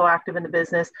also active in the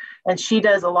business, and she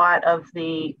does a lot of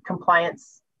the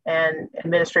compliance and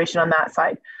administration on that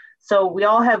side. So we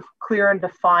all have clear and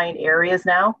defined areas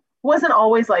now. It wasn't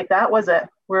always like that, was it?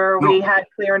 Where we had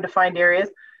clear and defined areas.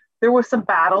 There were some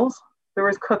battles. There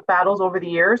was cook battles over the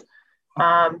years,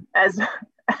 as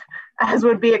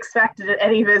would be expected at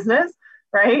any business,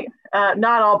 right?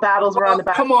 Not all battles were on the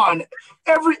back. Come on,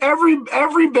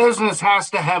 every business has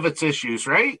to have its issues,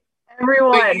 right?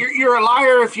 Everyone. Like, you're a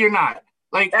liar if you're not.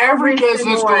 Like every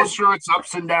business goes through its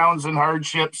ups and downs and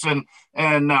hardships and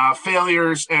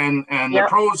failures and the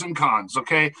pros and cons.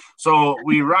 Okay, so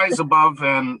we rise above,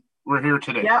 and we're here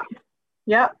today.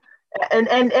 Yep.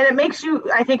 And it makes you,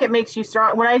 I think it makes you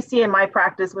strong. When I see in my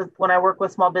practice when I work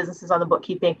with small businesses on the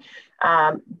bookkeeping,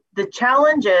 the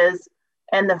challenges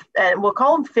and we'll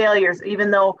call them failures,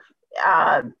 even though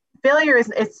failure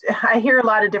I hear a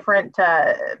lot of different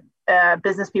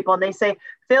business people, and they say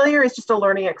failure is just a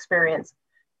learning experience.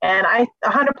 And I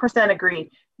 100%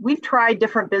 agree. We've tried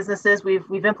different businesses.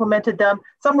 We've implemented them.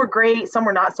 Some were great, some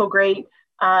were not so great.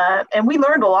 And we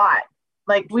learned a lot.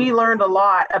 Like we learned a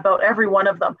lot about every one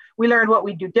of them. We learned what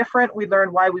we do different. We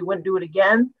learned why we wouldn't do it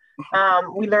again.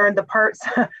 We learned the parts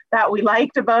that we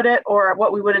liked about it, or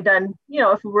what we would have done,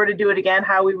 if we were to do it again,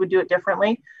 how we would do it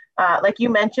differently. Like you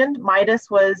mentioned, Midas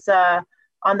was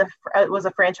was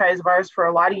a franchise of ours for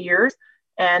a lot of years,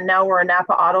 and now we're a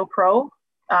Napa Auto Pro,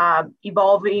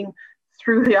 evolving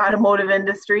through the automotive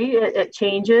industry. It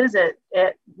changes. It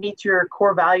meets your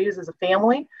core values as a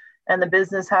family, and the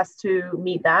business has to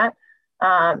meet that.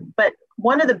 But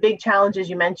one of the big challenges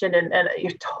you mentioned, and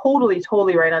you're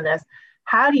totally right on this.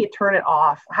 How do you turn it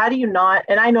off? How do you not?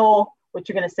 And I know what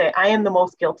you're going to say. I am the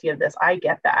most guilty of this. I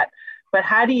get that. But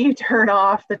how do you turn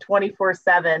off the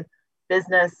 24/7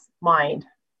 business mind?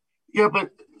 Yeah,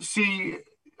 but see,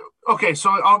 okay,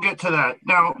 so I'll get to that.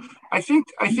 Now, I think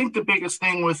the biggest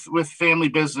thing with family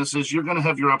business is you're going to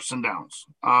have your ups and downs.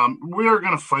 We're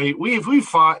going to fight. We've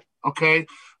fought. Okay,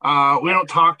 we don't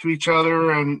talk to each other,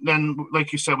 and then,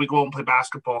 like you said, we go out and play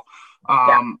basketball.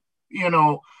 You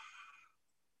know,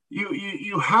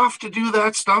 you have to do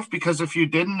that stuff, because if you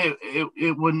didn't,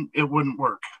 it wouldn't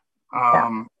work.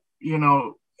 You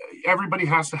know, everybody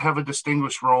has to have a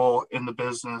distinguished role in the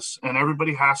business, and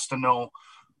everybody has to know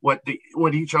what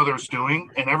each other is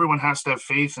doing, and everyone has to have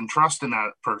faith and trust in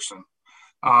that person.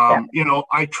 You know,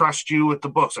 I trust you with the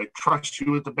books. I trust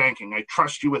you with the banking. I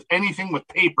trust you with anything with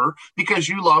paper, because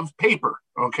you love paper,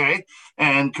 okay?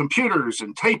 And computers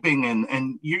and typing,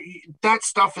 and that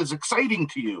stuff is exciting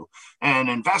to you, and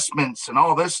investments and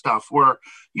all this stuff, where,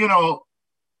 you know,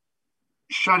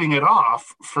 shutting it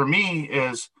off for me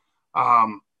is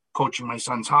coaching my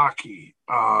son's hockey,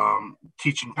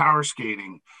 teaching power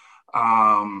skating,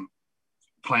 I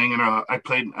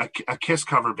played a KISS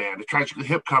cover band, a Tragically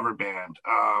Hip cover band.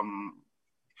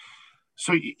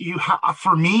 So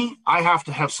for me, I have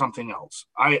to have something else.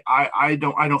 I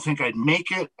don't think I'd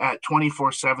make it at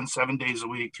 24/7, 7 days a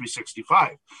week,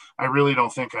 365. I really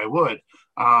don't think I would.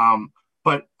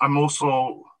 But I'm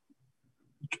also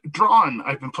drawn.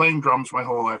 I've been playing drums my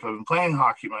whole life. I've been playing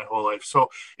hockey my whole life. So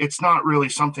it's not really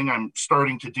something I'm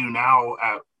starting to do now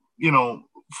at,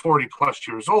 40 plus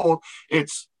years old.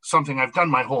 It's something I've done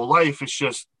my whole life. It's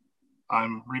just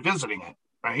I'm revisiting it,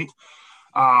 right?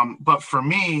 But for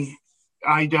me,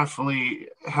 I definitely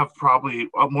have probably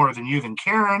more than you than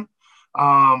Karen.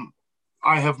 I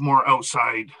have more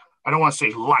outside, I don't want to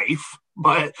say life,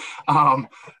 but I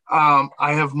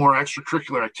have more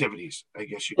extracurricular activities, I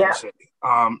guess you can say.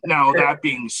 Now, that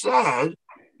being said,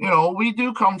 we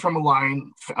do come from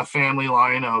a family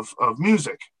line of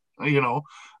music,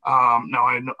 now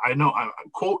I know,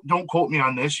 don't quote me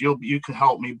on this, you can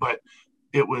help me, but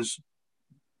it was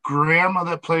grandma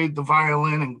that played the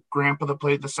violin and grandpa that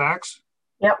played the sax.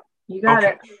 Yep, you got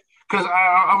it. Because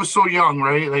I was so young,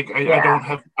 right? Like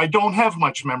I don't have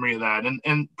much memory of that,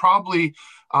 and probably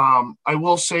I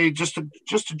will say, just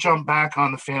to jump back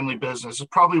on the family business, is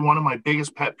probably one of my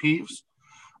biggest pet peeves.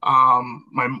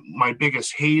 My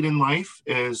biggest hate in life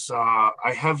is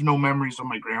I have no memories of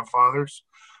my grandfathers.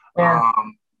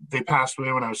 They passed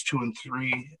away when I was 2 and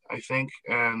 3, I think,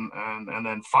 and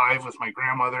then 5 with my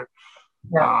grandmother.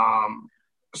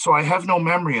 So I have no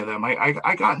memory of them.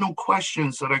 I got no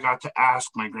questions that I got to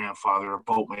ask my grandfather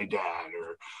about my dad,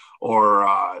 or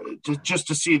just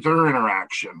to see their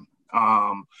interaction.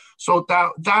 So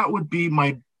that would be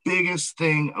my biggest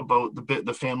thing about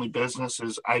the family business,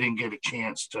 is I didn't get a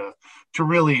chance to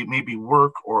really maybe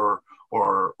work or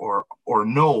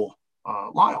know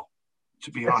Lyle,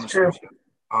 to be honest with you.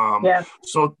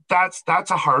 So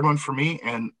that's a hard one for me.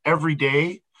 And every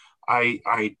day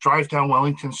I drive down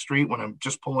Wellington Street when I'm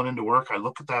just pulling into work, I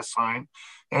look at that sign,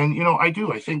 and I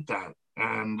think that.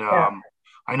 And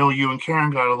I know you and Karen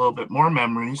got a little bit more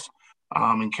memories,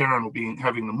 and Karen will be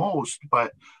having the most,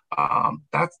 but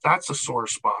that's a sore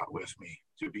spot with me,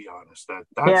 to be honest.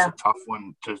 That's a tough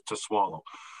one to swallow.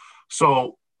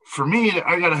 So for me,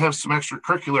 I got to have some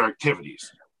extracurricular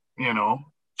activities,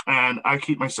 and I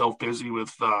keep myself busy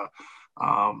with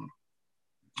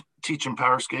teaching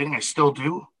power skating. I still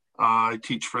do. I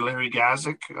teach for Larry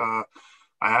Gazik. I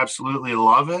absolutely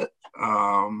love it.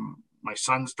 My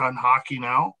son's done hockey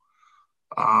now.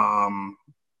 I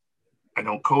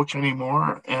don't coach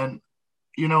anymore. And,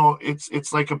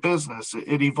 it's like a business.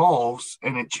 It evolves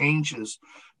and it changes.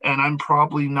 And I'm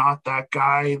probably not that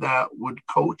guy that would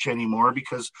coach anymore,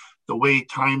 because the way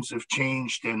times have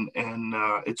changed, and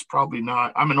it's probably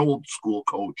not. I'm an old school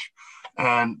coach,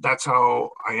 and that's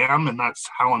how I am, and that's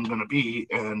how I'm going to be.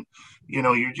 And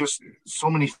you're just so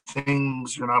many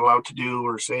things you're not allowed to do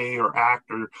or say or act,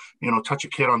 or touch a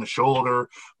kid on the shoulder.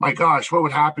 My gosh, what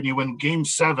would happen? You win Game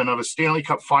 7 of a Stanley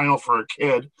Cup final for a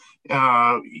kid.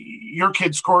 Your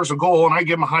kid scores a goal, and I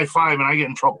give him a high five, and I get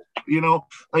in trouble.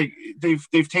 Like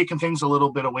they've taken things a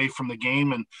little bit away from the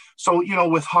game. And so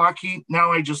with hockey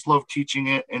now, I just love teaching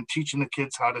it and teaching the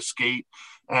kids how to skate.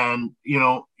 And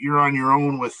you're on your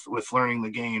own with learning the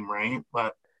game, right?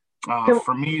 But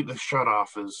for me, the shut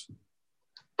off is.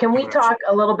 Can we talk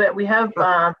a little bit? We have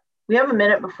a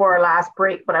minute before our last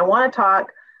break, but I want to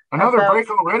talk. Another break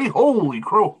already? Holy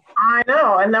crow! I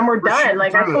know, and then we're done.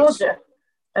 Like I told you,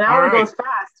 an hour goes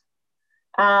fast.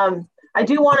 I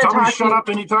do want to Tell me talk. Shut up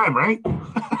anytime, right?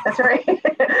 That's right.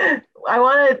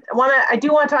 I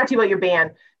do want to talk to you about your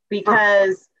band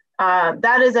because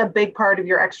that is a big part of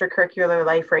your extracurricular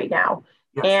life right now.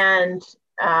 Yes. And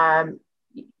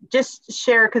just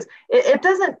share, because it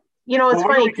doesn't, it's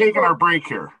funny. We're taking our break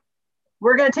here.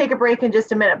 We're going to take a break in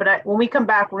just a minute, but when we come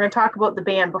back, we're going to talk about the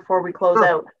band before we close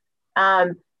out.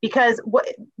 Because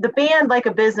the band, like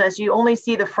a business, you only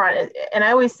see the front. And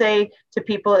I always say to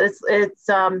people, it's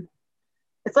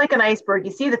like an iceberg.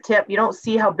 You see the tip, you don't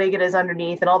see how big it is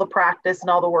underneath and all the practice and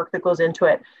all the work that goes into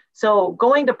it. So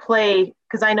going to play,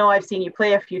 because I know I've seen you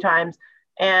play a few times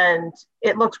and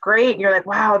it looks great. And you're like,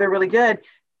 wow, they're really good.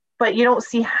 But you don't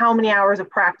see how many hours of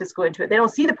practice go into it. They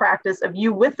don't see the practice of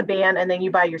you with the band and then you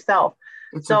by yourself.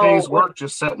 It's a day's work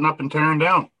just setting up and tearing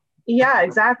down. Yeah,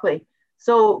 exactly.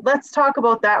 So let's talk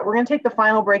about that. We're going to take the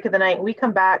final break of the night. When we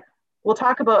come back, we'll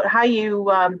talk about how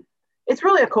you, it's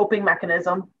really a coping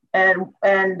mechanism and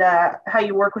how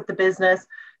you work with the business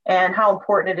and how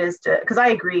important it is to, because I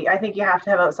agree. I think you have to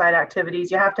have outside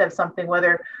activities. You have to have something,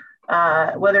 whether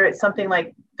it's something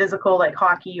like physical, like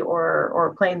hockey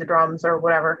or playing the drums or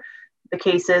whatever the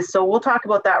case is. So we'll talk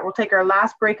about that. We'll take our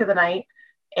last break of the night.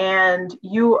 And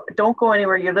you don't go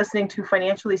anywhere. You're listening to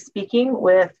Financially Speaking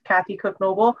with Kathy Cook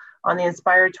Noble on the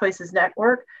Inspired Choices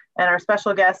Network. And our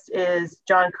special guest is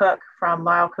John Cook from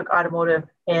Lyle Cook Automotive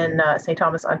in St.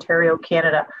 Thomas, Ontario,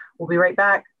 Canada. We'll be right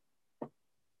back.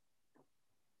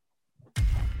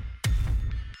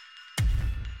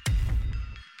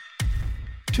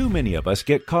 Too many of us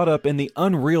get caught up in the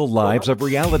unreal lives of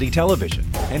reality television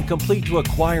and complete to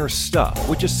acquire stuff,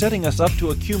 which is setting us up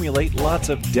to accumulate lots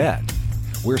of debt.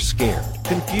 We're scared,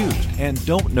 confused, and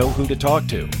don't know who to talk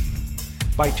to.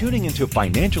 By tuning into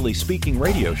Financially Speaking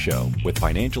radio show with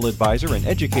financial advisor and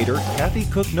educator Kathy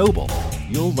Cook Noble,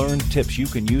 you'll learn tips you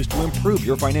can use to improve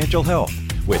your financial health,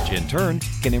 which in turn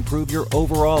can improve your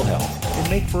overall health and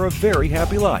make for a very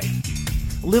happy life.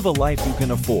 Live a life you can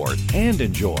afford and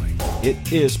enjoy.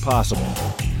 It is possible.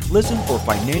 Listen for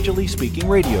Financially Speaking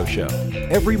radio show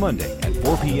every Monday at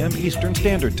 4 p.m. Eastern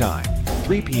Standard Time,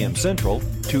 3 p.m. Central,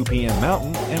 2 p.m.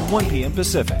 Mountain, and 1 p.m.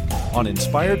 Pacific on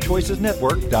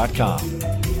InspiredChoicesNetwork.com.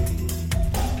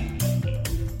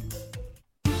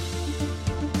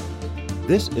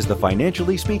 This is the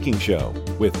Financially Speaking Show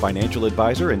with financial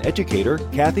advisor and educator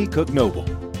Kathy Cook Noble.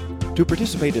 To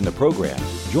participate in the program,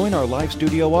 join our live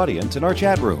studio audience in our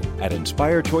chat room at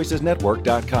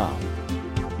InspiredChoicesNetwork.com.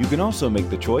 You can also make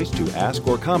the choice to ask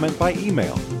or comment by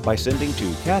email by sending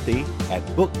to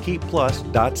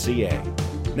Kathy@bookkeepplus.ca.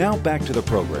 Now back to the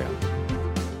program.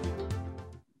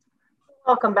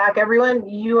 Welcome back, everyone.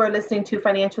 You are listening to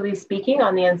Financially Speaking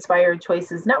on the Inspired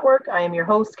Choices Network. I am your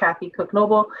host, Kathy Cook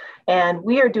Noble, and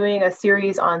we are doing a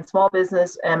series on small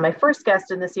business. And my first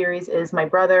guest in the series is my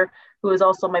brother, who is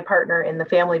also my partner in the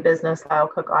family business, Lyle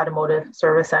Cook Automotive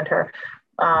Service Center,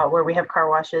 where we have car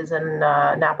washes and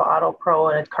Napa Auto Pro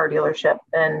and a car dealership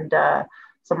and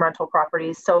some rental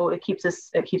properties. So it keeps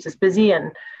us busy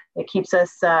and it keeps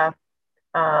us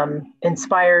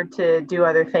inspired to do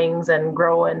other things and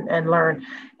grow and learn.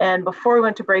 And before we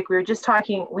went to break, we were just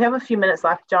talking, we have a few minutes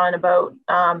left, John, about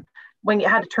when you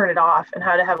had to turn it off and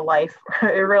how to have a life. It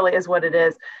really is what it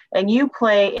is. And you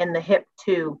play in the Hip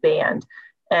 2 band,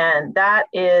 and that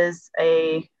is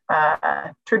a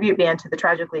tribute band to the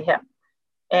Tragically Hip.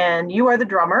 And you are the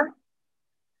drummer,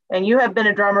 and you have been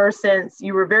a drummer since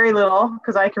you were very little,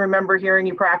 because I can remember hearing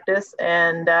you practice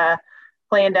and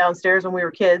playing downstairs when we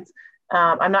were kids.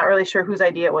 I'm not really sure whose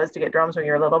idea it was to get drums when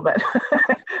you were little, but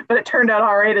but it turned out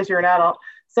all right as you're an adult.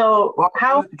 So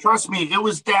trust me, it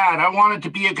was Dad. I wanted to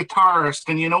be a guitarist,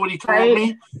 and you know what he told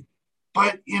me?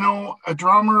 But, a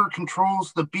drummer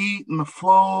controls the beat and the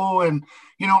flow, and,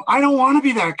 I don't want to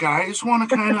be that guy. I just want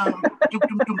to kind of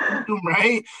doom,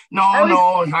 right? No,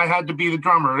 I had to be the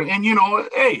drummer. And,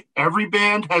 hey, every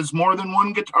band has more than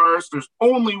one guitarist. There's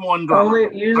only one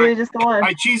drummer. Usually just the one.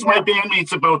 I tease my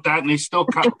bandmates about that, and they still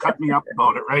cut me up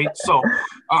about it, right? So,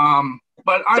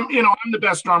 but I'm the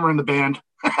best drummer in the band.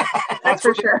 That's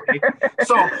for sure.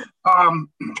 So,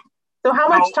 So how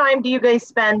much time do you guys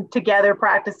spend together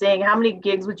practicing? How many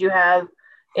gigs would you have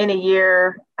in a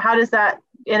year? How does that,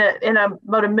 in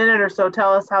about a minute or so,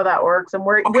 tell us how that works and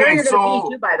where you're going to be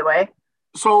too, by the way?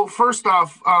 So first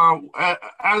off,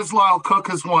 as Lyle Cook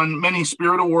has won many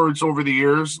Spirit Awards over the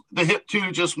years, the Hip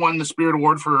 2 just won the Spirit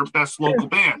Award for Best Local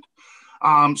Band.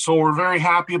 So we're very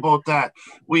happy about that.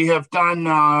 We have done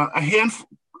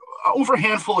over a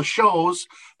handful of shows,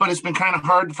 but it's been kind of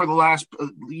hard for the last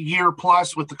year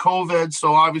plus with the COVID.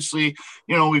 So obviously,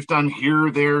 we've done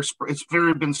here, there. It's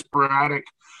been sporadic.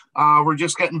 We're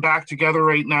just getting back together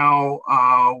right now.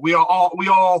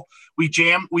 We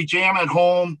jam at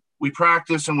home. We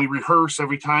practice and we rehearse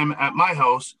every time at my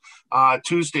house,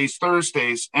 Tuesdays,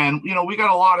 Thursdays. And, we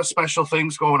got a lot of special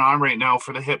things going on right now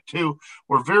for the HIP too.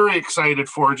 We're very excited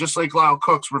for, just like Lyle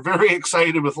Cooks, we're very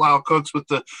excited with Lyle Cooks with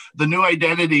the new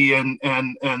identity and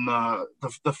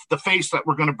the face that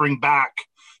we're going to bring back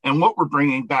and what we're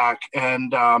bringing back.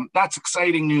 And that's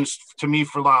exciting news to me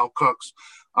for Lyle Cooks,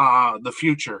 the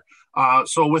future.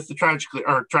 So with the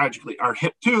Tragically our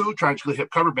HIP 2, Tragically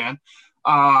Hip cover band,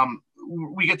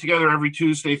 we get together every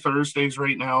Tuesday, Thursdays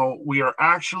right now. We are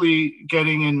actually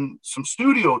getting in some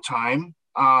studio time.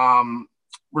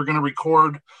 We're going to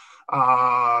record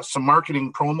some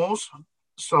marketing promos.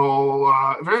 So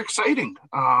very exciting.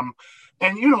 And,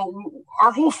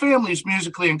 our whole family is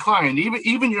musically inclined,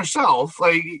 even yourself.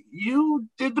 Like, you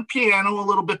did the piano a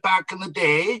little bit back in the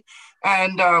day,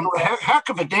 and heck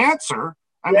of a dancer.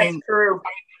 That's true.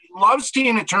 Loves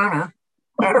Tina Turner.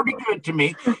 Better be good to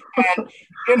me.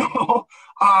 And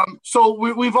so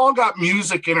we've all got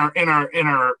music in our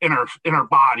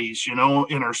bodies, in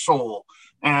our soul.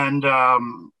 And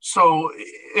so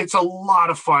it's a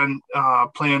lot of fun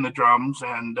playing the drums.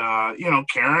 And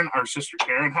Karen, our sister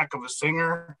Karen, heck of a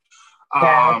singer,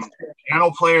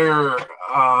 piano player,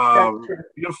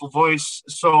 beautiful voice.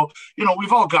 So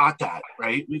we've all got that,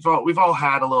 right? We've all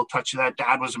had a little touch of that.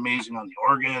 Dad was amazing on the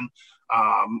organ.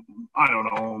 I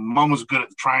don't know. Mom was good at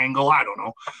the triangle. I don't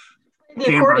know.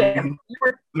 The accordion.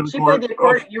 She played the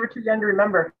accordion. You were too young to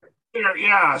remember.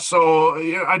 Yeah. So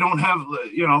I don't have,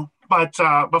 but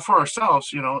for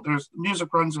ourselves, there's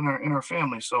music runs in our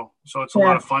family. So it's a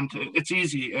lot of fun. It's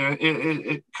easy.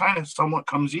 It kind of somewhat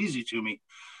comes easy to me.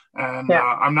 And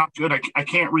I'm not good. I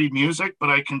can't read music, but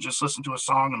I can just listen to a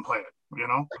song and play it,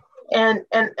 And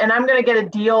I'm going to get a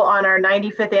deal on our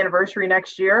 95th anniversary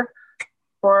next year.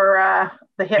 For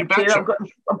the HIP 2.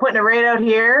 I'm putting it right out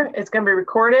here. It's going to be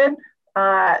recorded.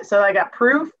 So I got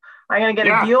proof. I'm going to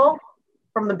get a deal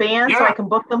from the band so I can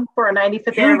book them for a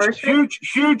 95th anniversary.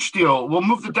 Huge deal. We'll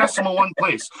move the decimal one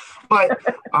place. But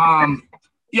and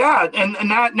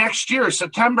that next year,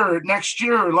 September next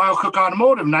year, Lyle Cook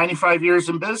Automotive, 95 years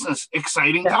in business.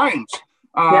 Exciting times.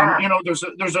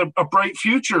 There's a bright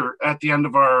future at the end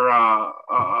of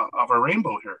our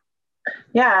rainbow here.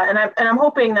 Yeah, and I'm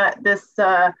hoping that this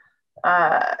all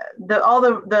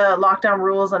the lockdown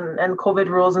rules and COVID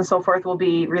rules and so forth will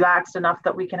be relaxed enough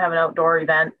that we can have an outdoor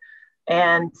event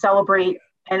and celebrate.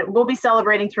 And we'll be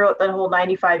celebrating throughout the whole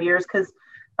 95 years because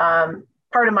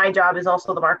part of my job is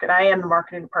also the market. I am the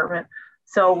marketing department,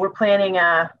 so we're planning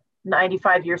a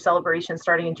 95-year celebration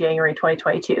starting in January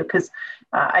 2022 because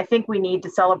I think we need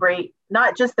to celebrate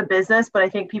not just the business, but I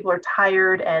think people are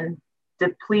tired and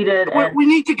depleted, and we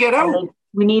need to get out.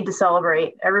 We need to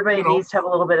celebrate. Everybody needs to have a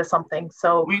little bit of something.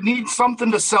 So we need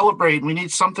something to celebrate. We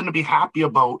need something to be happy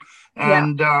about.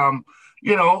 And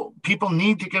people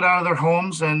need to get out of their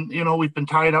homes. And we've been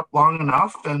tied up long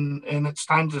enough, and it's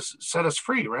time to set us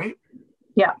free, right?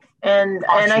 Yeah, and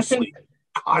I think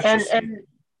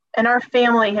and our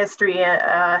family history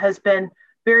has been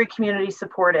very community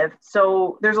supportive.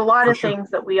 So there's a lot of things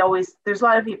that there's a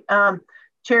lot of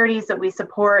charities that we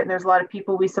support, and there's a lot of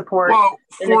people we support. Well,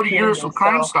 40 years with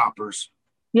Crime Stoppers.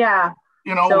 Yeah.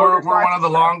 We're one of the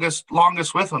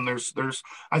longest with them. There's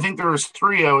I think there was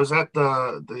 3. I was at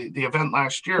the event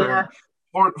last year. Yeah.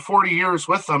 40 years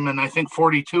with them, and I think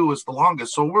 42 was the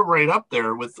longest. So we're right up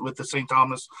there with the St.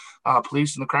 Thomas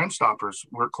Police and the Crime Stoppers.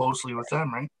 We're closely with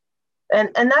them, right?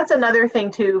 And that's another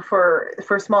thing too for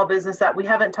small business that we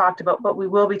haven't talked about, but we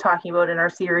will be talking about in our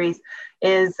series,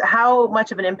 is how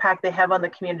much of an impact they have on the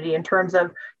community in terms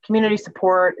of community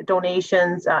support,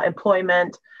 donations,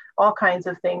 employment, all kinds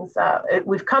of things.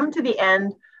 We've come to the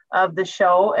end of the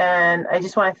show, and I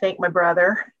just want to thank my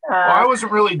brother. Well, I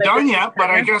wasn't really done yet, but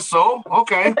I guess so.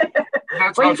 Okay.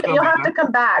 You'll have to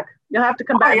come back. You'll have to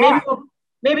come back. Yeah.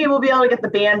 Maybe we'll be able to get the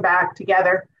band back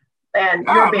together. And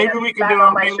maybe we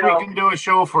can do a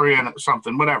show for you or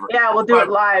something, whatever. Yeah, we'll do it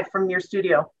live from your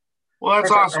studio. Well,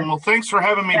 that's awesome. Well, thanks for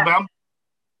having me, Bem.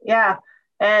 Yeah.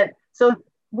 And so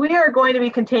we are going to be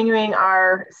continuing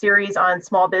our series on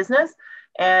small business.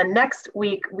 And next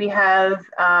week we have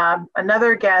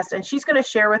another guest, and she's going to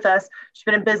share with us, she's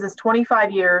been in business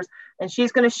 25 years, and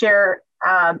she's going to share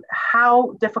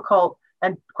how difficult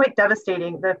and quite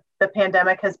devastating the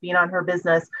pandemic has been on her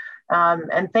business.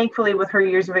 And thankfully, with her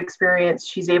years of experience,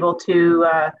 she's able to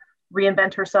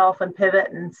reinvent herself and pivot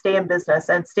and stay in business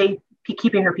and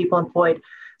keeping her people employed.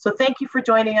 So thank you for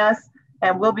joining us.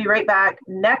 And we'll be right back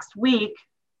next week,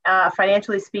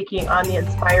 Financially Speaking, on the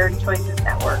Inspired Choices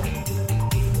Network.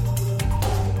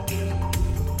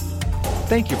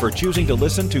 thank you for choosing to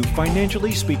listen to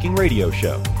Financially Speaking Radio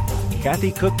Show.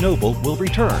 Kathy Cook Noble will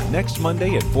return next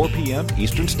Monday at 4 p.m.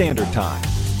 Eastern Standard Time,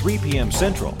 3 p.m.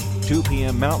 Central, 2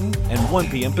 p.m. Mountain, and 1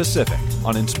 p.m. Pacific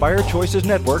on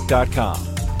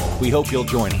InspiredChoicesNetwork.com. We hope you'll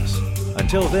join us.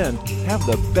 Until then, have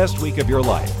the best week of your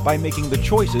life by making the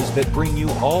choices that bring you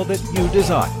all that you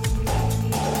desire.